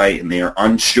your site and they are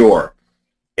unsure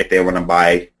if they want to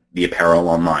buy the apparel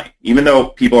online. Even though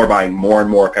people are buying more and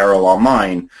more apparel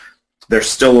online, there's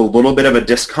still a little bit of a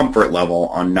discomfort level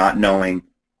on not knowing,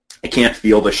 I can't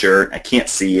feel the shirt, I can't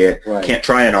see it, can't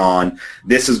try it on.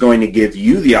 This is going to give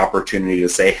you the opportunity to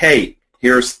say, hey,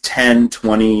 here's 10,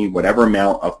 20, whatever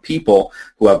amount of people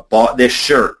who have bought this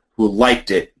shirt, who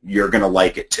liked it, you're going to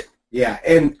like it too. Yeah,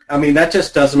 and I mean, that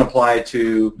just doesn't apply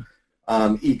to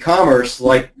e-commerce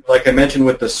like I mentioned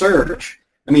with the search.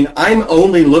 I mean, I'm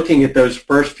only looking at those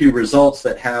first few results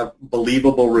that have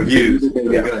believable reviews.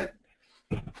 Good.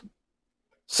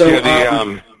 So,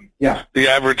 the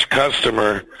average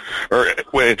customer,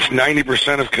 it's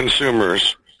 90% of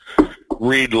consumers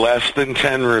read less than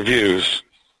 10 reviews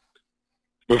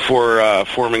before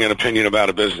forming an opinion about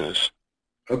a business.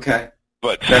 Okay.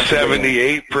 But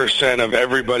 78% of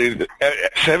everybody,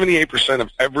 78% of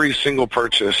every single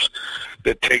purchase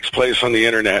that takes place on the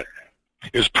internet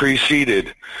is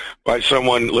preceded by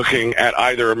someone looking at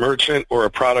either a merchant or a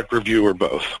product review or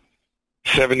both.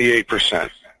 78%.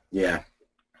 Yeah.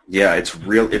 Yeah, it's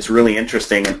really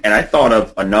interesting. And I thought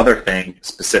of another thing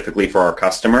specifically for our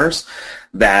customers,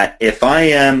 that if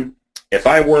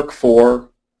I work for,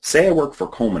 say I work for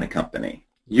Coleman & Company.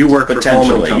 You work for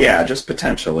Coleman & Company. Yeah, just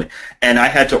potentially. And I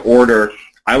had to order,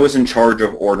 I was in charge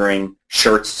of ordering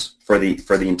shirts for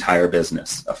the entire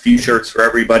business. A few shirts for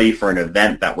everybody for an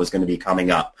event that was going to be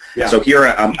coming up. Yeah. So here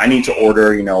I need to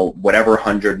order, whatever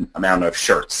 100 amount of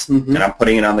shirts, and I'm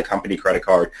putting it on the company credit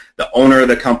card. The owner of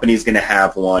the company is going to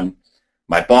have one.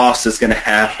 My boss is going to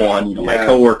have one. My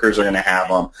coworkers are going to have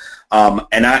them.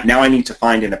 And now I need to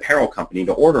find an apparel company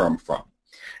to order them from.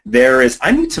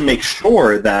 I need to make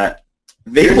sure that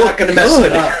You're not going to mess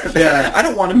it up. Yeah. I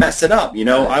don't want to mess it up.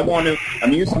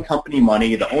 I'm using company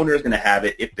money. The owner is going to have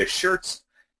it. If the shirts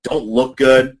don't look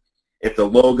good, if the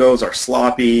logos are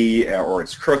sloppy or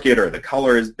it's crooked or the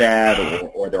color is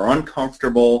bad or they're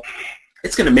uncomfortable,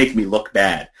 it's going to make me look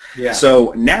bad. Yeah.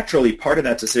 So naturally, part of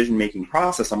that decision-making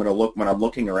process, when I'm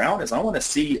looking around, is I want to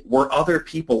see, were other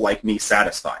people like me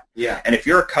satisfied? Yeah. And if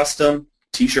you're a custom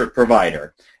T-shirt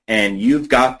provider and you've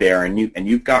got there and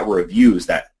you've got reviews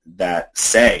that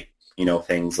say,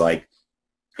 things like,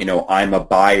 I'm a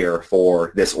buyer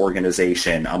for this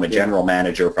organization. I'm a general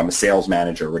manager, I'm a sales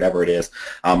manager, whatever it is.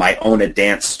 I own a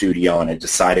dance studio and I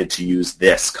decided to use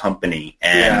this company,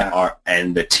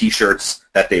 and the T-shirts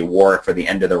that they wore for the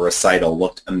end of the recital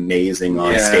looked amazing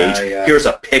on stage. Yeah. Here's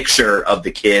a picture of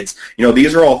the kids.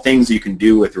 These are all things you can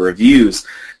do with reviews.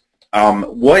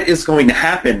 What is going to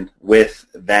happen with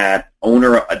that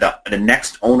owner, the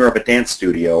next owner of a dance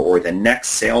studio, or the next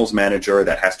sales manager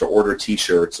that has to order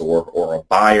T-shirts, or a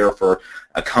buyer for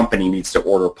a company needs to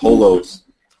order polos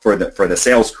for the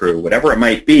sales crew, whatever it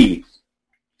might be?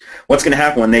 What's going to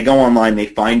happen when they go online, they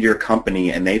find your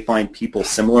company, and they find people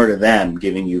similar to them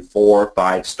giving you 4 or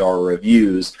 5-star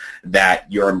reviews that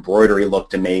your embroidery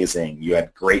looked amazing, you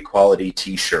had great quality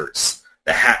T-shirts,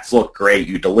 the hats look great,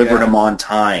 you delivered them on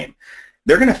time.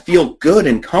 They're going to feel good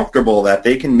and comfortable that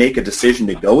they can make a decision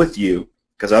to go with you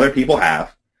because other people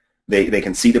have. They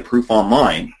can see the proof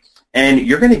online, and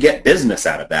you're going to get business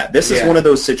out of that. This is one of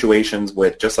those situations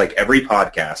with, just like every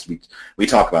podcast, we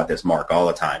talk about this, Mark, all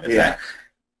the time, is that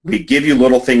we give you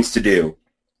little things to do,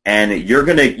 and you're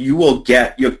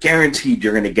guaranteed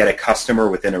you're going to get a customer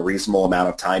within a reasonable amount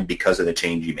of time because of the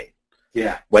change you made.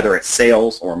 Yeah. Whether it's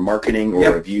sales or marketing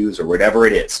or reviews or whatever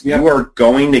it is. You are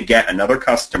going to get another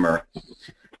customer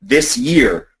this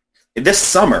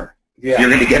summer. Yeah. You're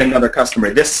going to get another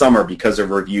customer this summer because of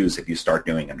reviews if you start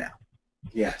doing them now.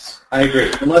 Yes, I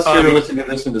agree. Unless you're listening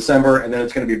to this in December, and then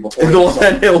it's going to be before.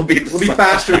 It'll be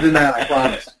faster than that, I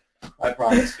promise.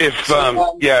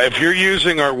 If you're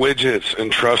using our widgets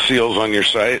and trust seals on your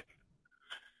site,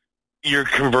 your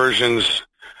conversions,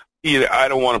 I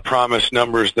don't want to promise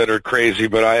numbers that are crazy,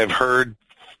 but I have heard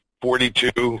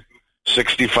 42,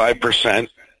 65%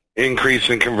 increase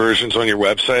in conversions on your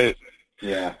website.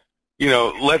 Yeah.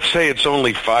 Let's say it's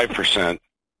only 5%.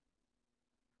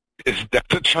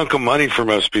 That's a chunk of money for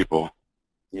most people.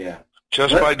 Yeah.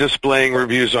 Just by displaying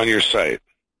reviews on your site.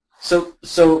 So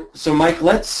Mike,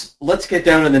 let's get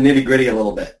down to the nitty-gritty a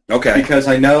little bit. Okay. Because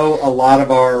I know a lot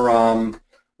of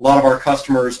our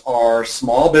customers are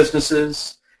small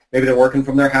businesses. Maybe they're working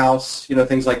from their house,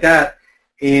 things like that.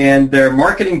 And their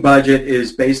marketing budget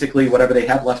is basically whatever they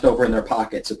have left over in their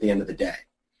pockets at the end of the day.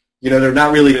 They're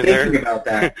not really thinking about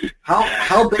that.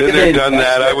 How big of an done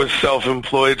that. I was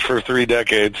self-employed for 3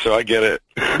 decades, so I get it.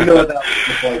 You know what that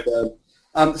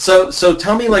looks like. So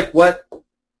tell me,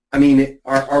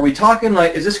 are we talking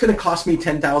is this going to cost me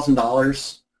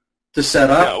 $10,000 to set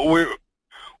up? No,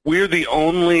 we're the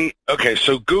only,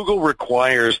 so Google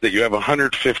requires that you have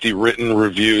 150 written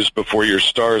reviews before your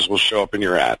stars will show up in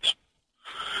your ads.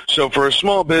 So for a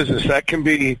small business, that can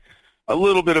be a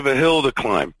little bit of a hill to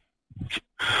climb.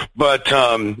 But,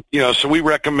 so we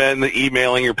recommend the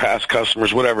emailing your past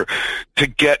customers, whatever, to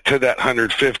get to that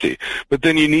 150. But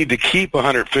then you need to keep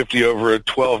 150 over a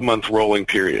 12-month rolling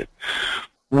period.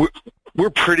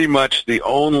 We're pretty much the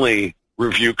only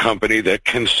review company that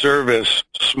can service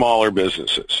smaller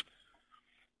businesses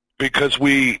because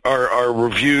our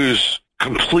reviews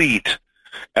complete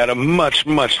at a much,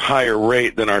 much higher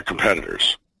rate than our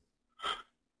competitors.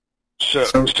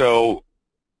 So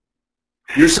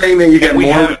you're saying that you get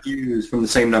more reviews from the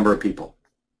same number of people?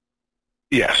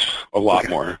 Yes, a lot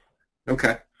more.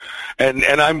 Okay. And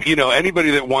I'm,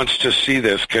 anybody that wants to see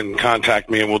this can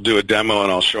contact me and we'll do a demo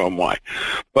and I'll show them why.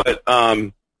 But,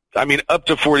 up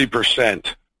to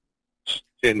 40%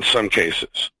 in some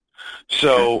cases.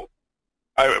 So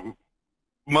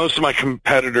most of my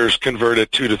competitors convert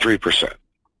at 2 to 3%.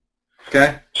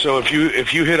 Okay. So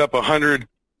if you hit up 100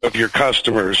 of your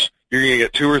customers, you're going to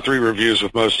get 2 or 3 reviews.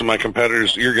 With most of my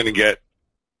competitors, you're going to get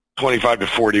 25 to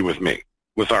 40 with me,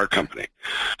 with our company.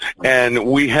 And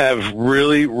we have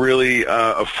really, really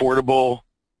affordable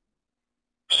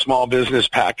small business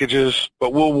packages,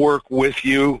 but we'll work with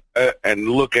you and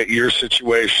look at your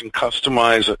situation,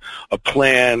 customize a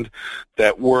plan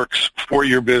that works for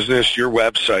your business, your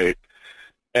website,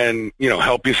 and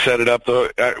help you set it up.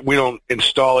 We don't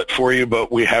install it for you,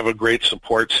 but we have a great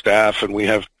support staff, and we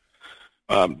have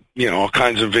all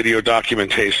kinds of video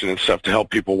documentation and stuff to help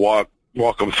people walk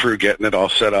them through getting it all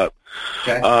set up.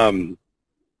 Okay.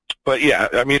 But yeah,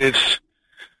 I mean, it's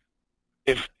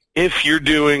if you're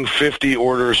doing 50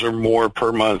 orders or more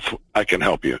per month, I can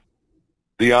help you.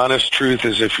 The honest truth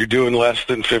is, if you're doing less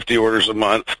than 50 orders a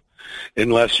month,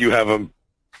 unless you have a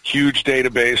huge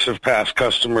database of past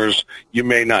customers, you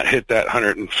may not hit that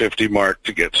 150 mark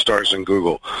to get stars in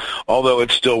Google, although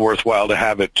it's still worthwhile to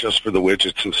have it just for the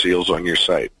widgets and seals on your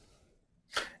site.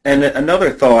 And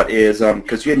another thought is,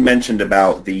 because you had mentioned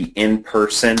about the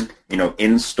in-person,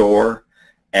 in-store,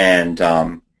 and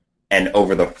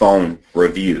over the phone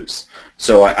reviews.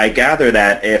 So I gather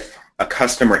that if a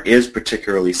customer is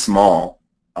particularly small,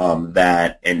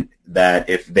 that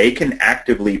if they can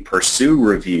actively pursue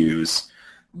reviews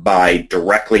by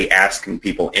directly asking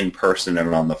people in person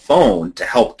and on the phone to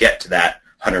help get to that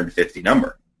 150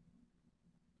 number.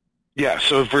 Yeah,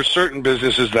 so for certain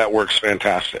businesses that works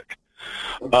fantastic.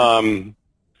 And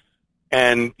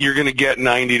you're going to get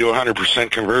 90 to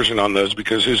 100% conversion on those,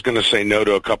 because who's going to say no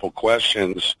to a couple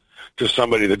questions to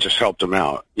somebody that just helped them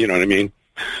out? You know what I mean?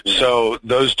 Yeah. So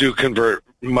those do convert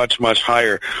much, much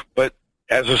higher. But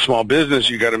as a small business,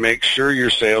 you got to make sure your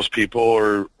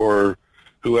salespeople or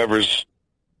whoever's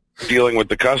dealing with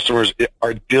the customers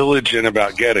are diligent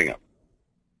about getting them.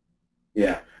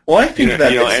 Yeah. Well, I think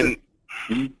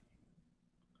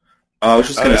I was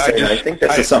just going to say, I think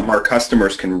this is something our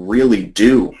customers can really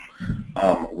do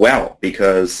well,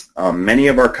 because many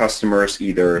of our customers,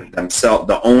 either themselves,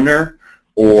 the owner,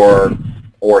 or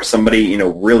somebody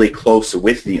really close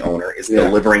with the owner, is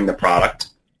delivering the product,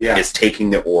 is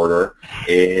taking the order,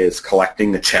 is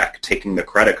collecting the check, taking the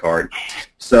credit card.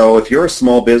 So if you're a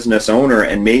small business owner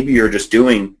and maybe you're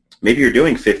doing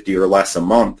 50 or less a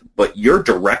month, but you're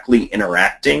directly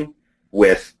interacting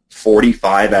with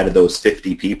 45 out of those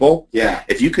 50 people,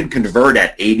 if you can convert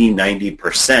at 80,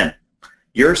 90%,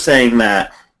 you're saying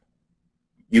that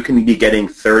you can be getting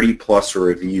 30 plus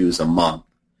reviews a month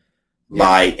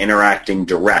by interacting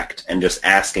direct and just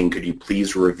asking, could you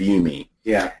please review me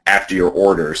after your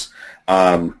orders.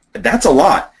 That's a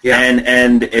lot.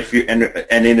 And if you and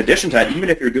in addition to that, even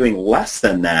if you're doing less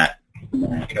than that,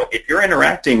 if you're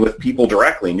interacting with people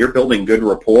directly and you're building good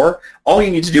rapport, all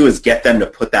you need to do is get them to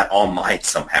put that online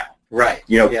somehow. Right.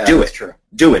 Do it. True.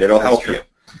 Do it. It'll help you.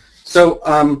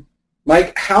 So,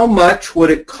 Mike, how much would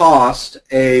it cost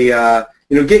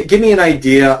give me an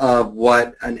idea of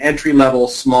what an entry-level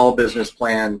small business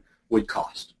plan would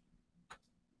cost.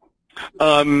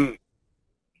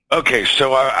 Okay,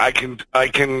 so I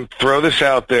can throw this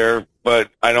out there, but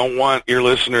I don't want your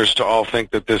listeners to all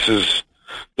think that this is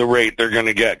the rate they're going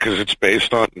to get, because it's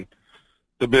based on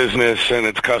the business and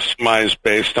it's customized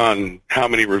based on how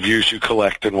many reviews you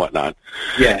collect and whatnot.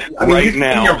 Yeah, right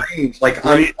now,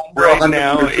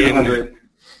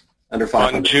 under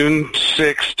 500. On June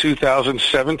 6,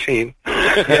 2017,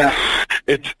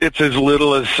 it's as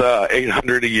little as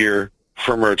 $800 a year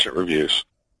for merchant reviews.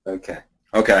 Okay.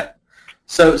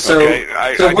 So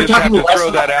I just have to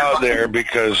throw that out there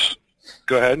because.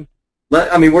 Go ahead.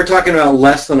 We're talking about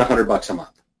less than $100 a month.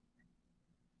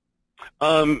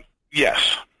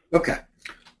 Yes. Okay.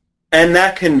 And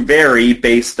that can vary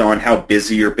based on how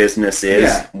busy your business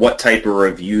is, what type of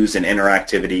reviews and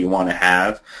interactivity you want to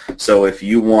have. So if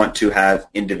you want to have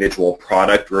individual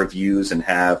product reviews and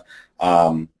have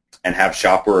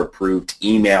Shopware Approved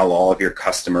email all of your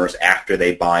customers after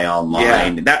they buy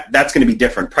online, that's going to be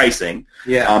different pricing.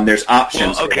 There's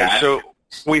options for that. So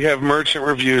we have merchant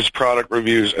reviews, product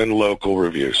reviews, and local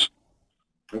reviews.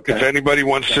 Okay. If anybody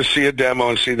wants to see a demo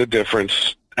and see the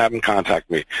difference, have them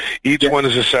contact me. Each one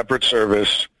is a separate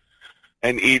service,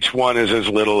 and each one is as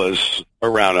little as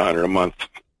around $100 a month.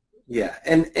 Yeah,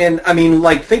 and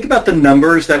think about the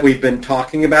numbers that we've been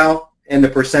talking about and the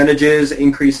percentages,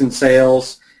 increase in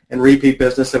sales and repeat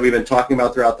business that we've been talking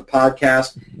about throughout the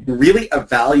podcast, and really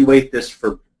evaluate this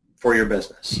for your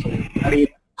business.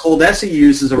 Coldesi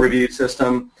uses a review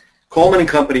system. Coleman &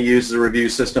 Company uses a review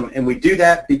system, and we do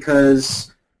that because,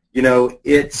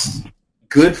 it's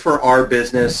good for our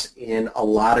business in a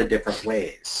lot of different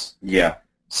ways. Yeah.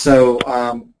 So,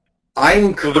 I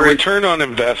encourage... So the return on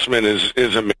investment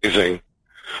is amazing.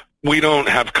 We don't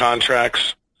have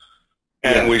contracts,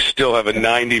 and we still have a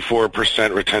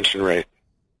 94% retention rate.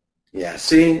 Yeah,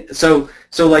 see? So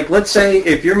like, let's say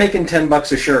if you're making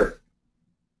 $10 a shirt,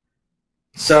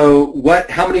 so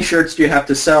how many shirts do you have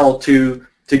to sell to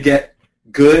get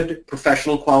good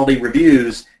professional quality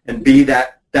reviews and be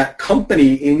that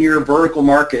company in your vertical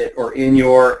market or in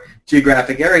your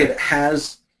geographic area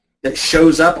that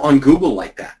shows up on Google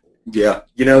like that? Yeah.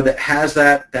 That has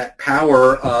that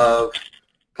power of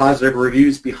positive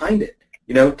reviews behind it.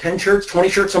 10 shirts, 20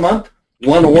 shirts a month,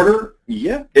 one order.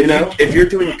 Yeah. If you're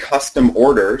doing custom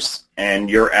orders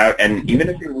and and even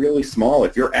if you're really small,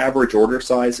 if your average order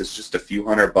size is just a few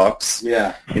 $100,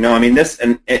 yeah. This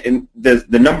and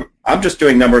the number, I'm just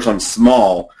doing numbers on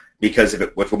small because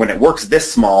when it works this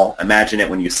small, imagine it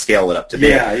when you scale it up to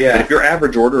big. Yeah. But if your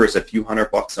average order is a few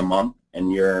 $100 a month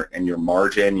and your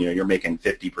margin, you're making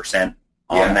 50%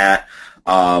 on that.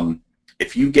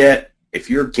 If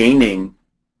you're gaining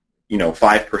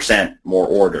 5% more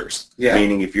orders,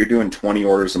 meaning if you're doing 20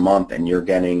 orders a month and you're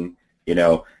getting,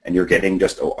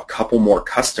 just a couple more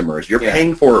customers, you're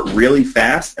paying for it really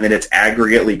fast, and then it's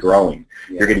aggregately growing.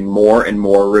 Yeah. You're getting more and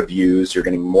more reviews. You're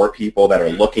getting more people that are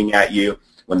looking at you.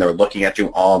 When they're looking at you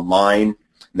online,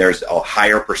 there's a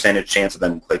higher percentage chance of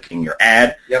them clicking your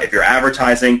ad. Yep. If you're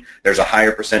advertising, there's a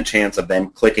higher % chance of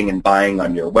them clicking and buying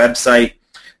on your website.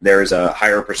 There's a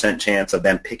higher % chance of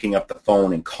them picking up the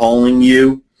phone and calling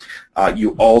you.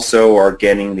 You also are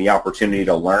getting the opportunity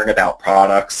to learn about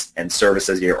products and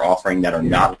services you're offering that are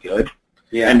not good.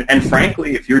 Yeah. And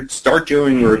frankly, if you start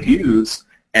doing reviews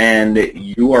and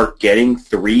you are getting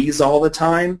 3s all the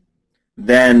time,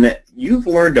 then you've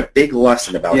learned a big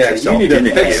lesson about yourself. You need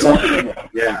to fix something.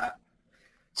 Yeah.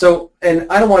 So, and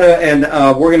I don't want to, and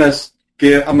I'm going to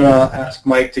ask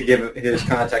Mike to give his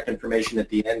contact information at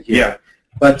the end here. Yeah.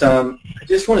 But I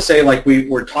just want to say, like,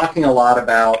 we're talking a lot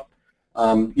about,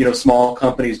 small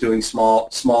companies doing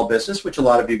small business, which a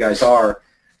lot of you guys are.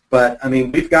 But, I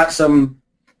mean, we've got some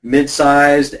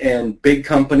mid-sized and big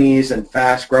companies and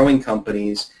fast-growing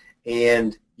companies,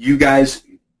 and you guys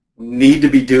need to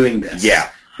be doing this. Yeah.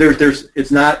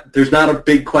 There's not a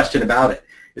big question about it.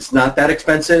 It's not that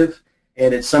expensive,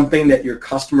 and it's something that your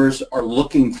customers are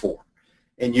looking for,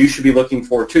 and you should be looking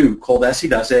for too. Cold Essie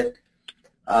does it.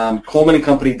 Coleman &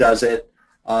 Company does it.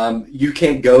 You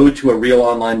can't go to a real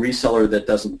online reseller that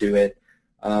doesn't do it.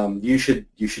 You should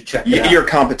check it out. Your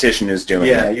competition is doing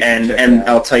it. And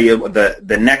I'll tell you,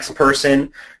 the next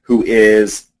person who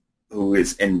is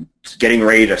getting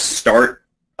ready to start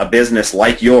a business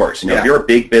like yours. If you're a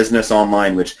big business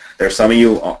online, which there's some of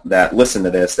you that listen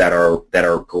to this that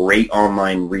are great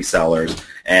online resellers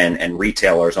and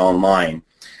retailers online,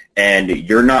 and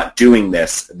you're not doing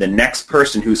this, the next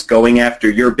person who's going after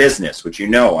your business, which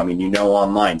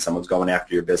online, someone's going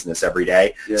after your business every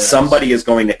day. Yes. Somebody is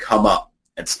going to come up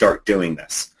and start doing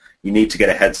this. You need to get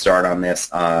a head start on this.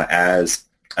 As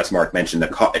Mark mentioned,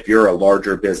 if you're a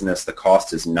larger business, the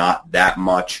cost is not that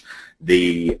much.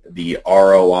 The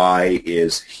ROI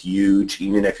is huge,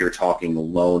 even if you're talking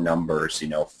low numbers,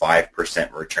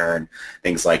 5% return,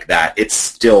 things like that. It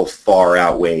still far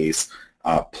outweighs.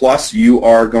 Plus, you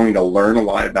are going to learn a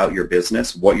lot about your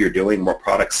business, what you're doing, what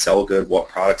products sell good, what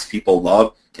products people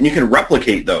love, and you can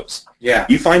replicate those. Yeah.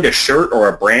 You find a shirt or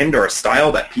a brand or a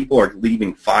style that people are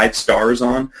leaving 5 stars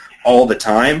on all the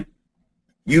time,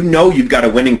 you've got a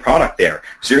winning product there.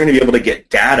 So you're going to be able to get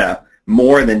data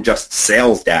more than just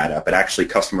sales data, but actually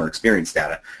customer experience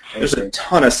data. There's a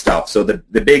ton of stuff. So the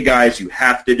big guys, you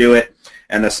have to do it,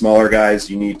 and the smaller guys,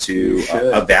 you need to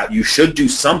you should do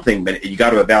something, but you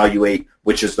got to evaluate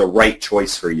which is the right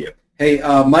choice for you. Hey,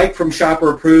 Mike from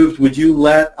Shopper Approved, would you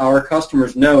let our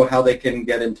customers know how they can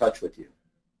get in touch with you?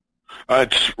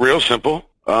 It's real simple.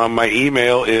 My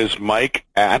email is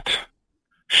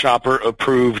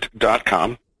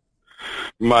mike@shopperapproved.com.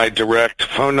 My direct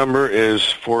phone number is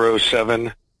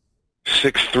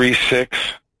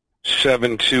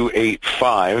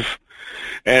 407-636-7285.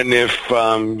 And if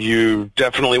you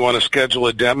definitely want to schedule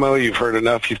a demo, you've heard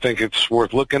enough, you think it's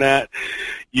worth looking at,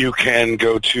 you can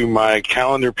go to my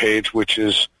calendar page, which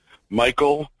is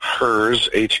Michael Herz,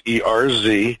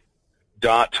 Herz,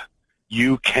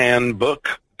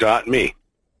 .youcanbook.me.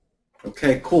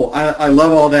 Okay, cool. I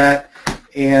love all that.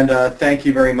 And thank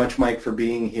you very much, Mike, for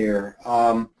being here.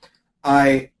 I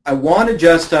want to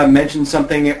just mention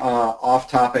something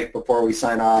off topic before we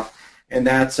sign off, and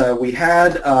that's we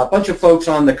had a bunch of folks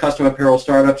on the Custom Apparel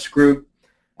Startups group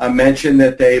mention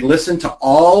that they listen to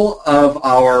all of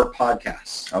our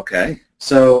podcasts. Okay.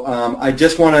 So I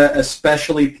just want to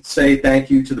especially say thank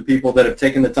you to the people that have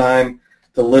taken the time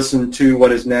to listen to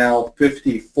what is now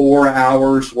 54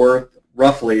 hours worth,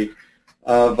 roughly,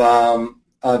 of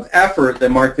effort that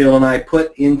Mark Veal and I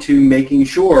put into making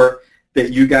sure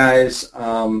that you guys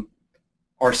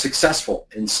are successful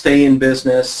and stay in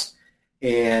business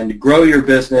and grow your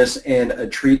business and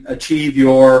achieve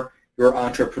your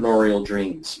entrepreneurial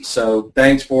dreams. So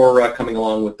thanks for coming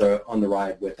along on the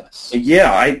ride with us.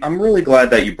 Yeah, I'm really glad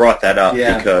that you brought that up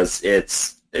because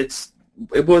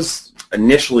it was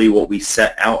initially what we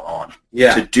set out on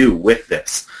to do with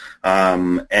this.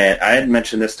 And I had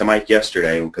mentioned this to Mike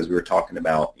yesterday because we were talking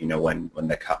about, when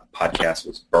the podcast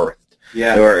was birthed.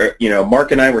 Yeah. Or,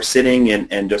 Mark and I were sitting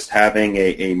and just having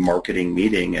a marketing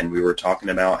meeting, and we were talking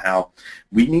about how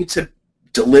we need to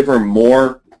deliver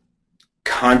more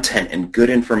content and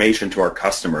good information to our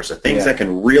customers, the things that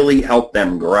can really help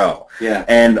them grow. Yeah.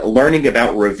 And learning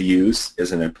about reviews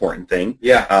is an important thing.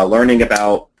 Yeah. Learning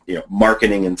about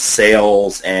marketing and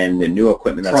sales and the new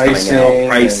equipment that's coming out,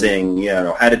 pricing,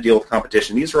 how to deal with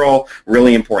competition. These are all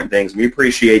really important things. We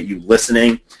appreciate you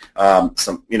listening.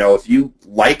 If you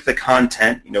like the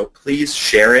content, please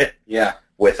share it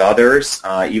with others,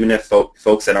 even if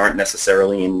folks that aren't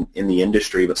necessarily in the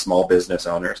industry, but small business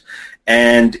owners.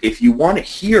 And if you want to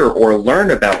hear or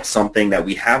learn about something that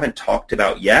we haven't talked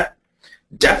about yet,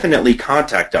 definitely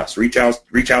contact us. Reach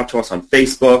out to us on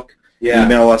Facebook. Yeah.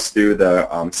 Email us through the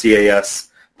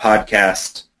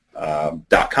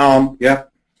caspodcast.com. Yeah.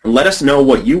 And let us know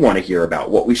what you want to hear about,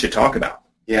 what we should talk about.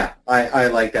 Yeah, I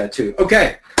like that too.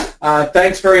 Okay.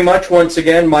 Thanks very much once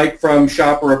again, Mike from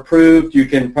Shopper Approved. You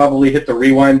can probably hit the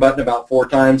rewind button about 4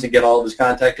 times and get all of his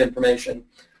contact information.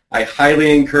 I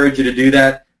highly encourage you to do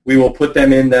that. We will put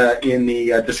them in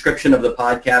the description of the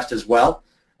podcast as well,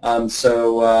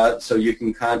 so you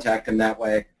can contact him that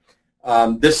way.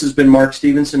 This has been Mark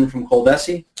Stevenson from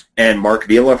Coldesi. And Mark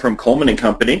Vila from Coleman &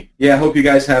 Company. Yeah, I hope you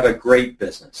guys have a great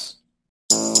business.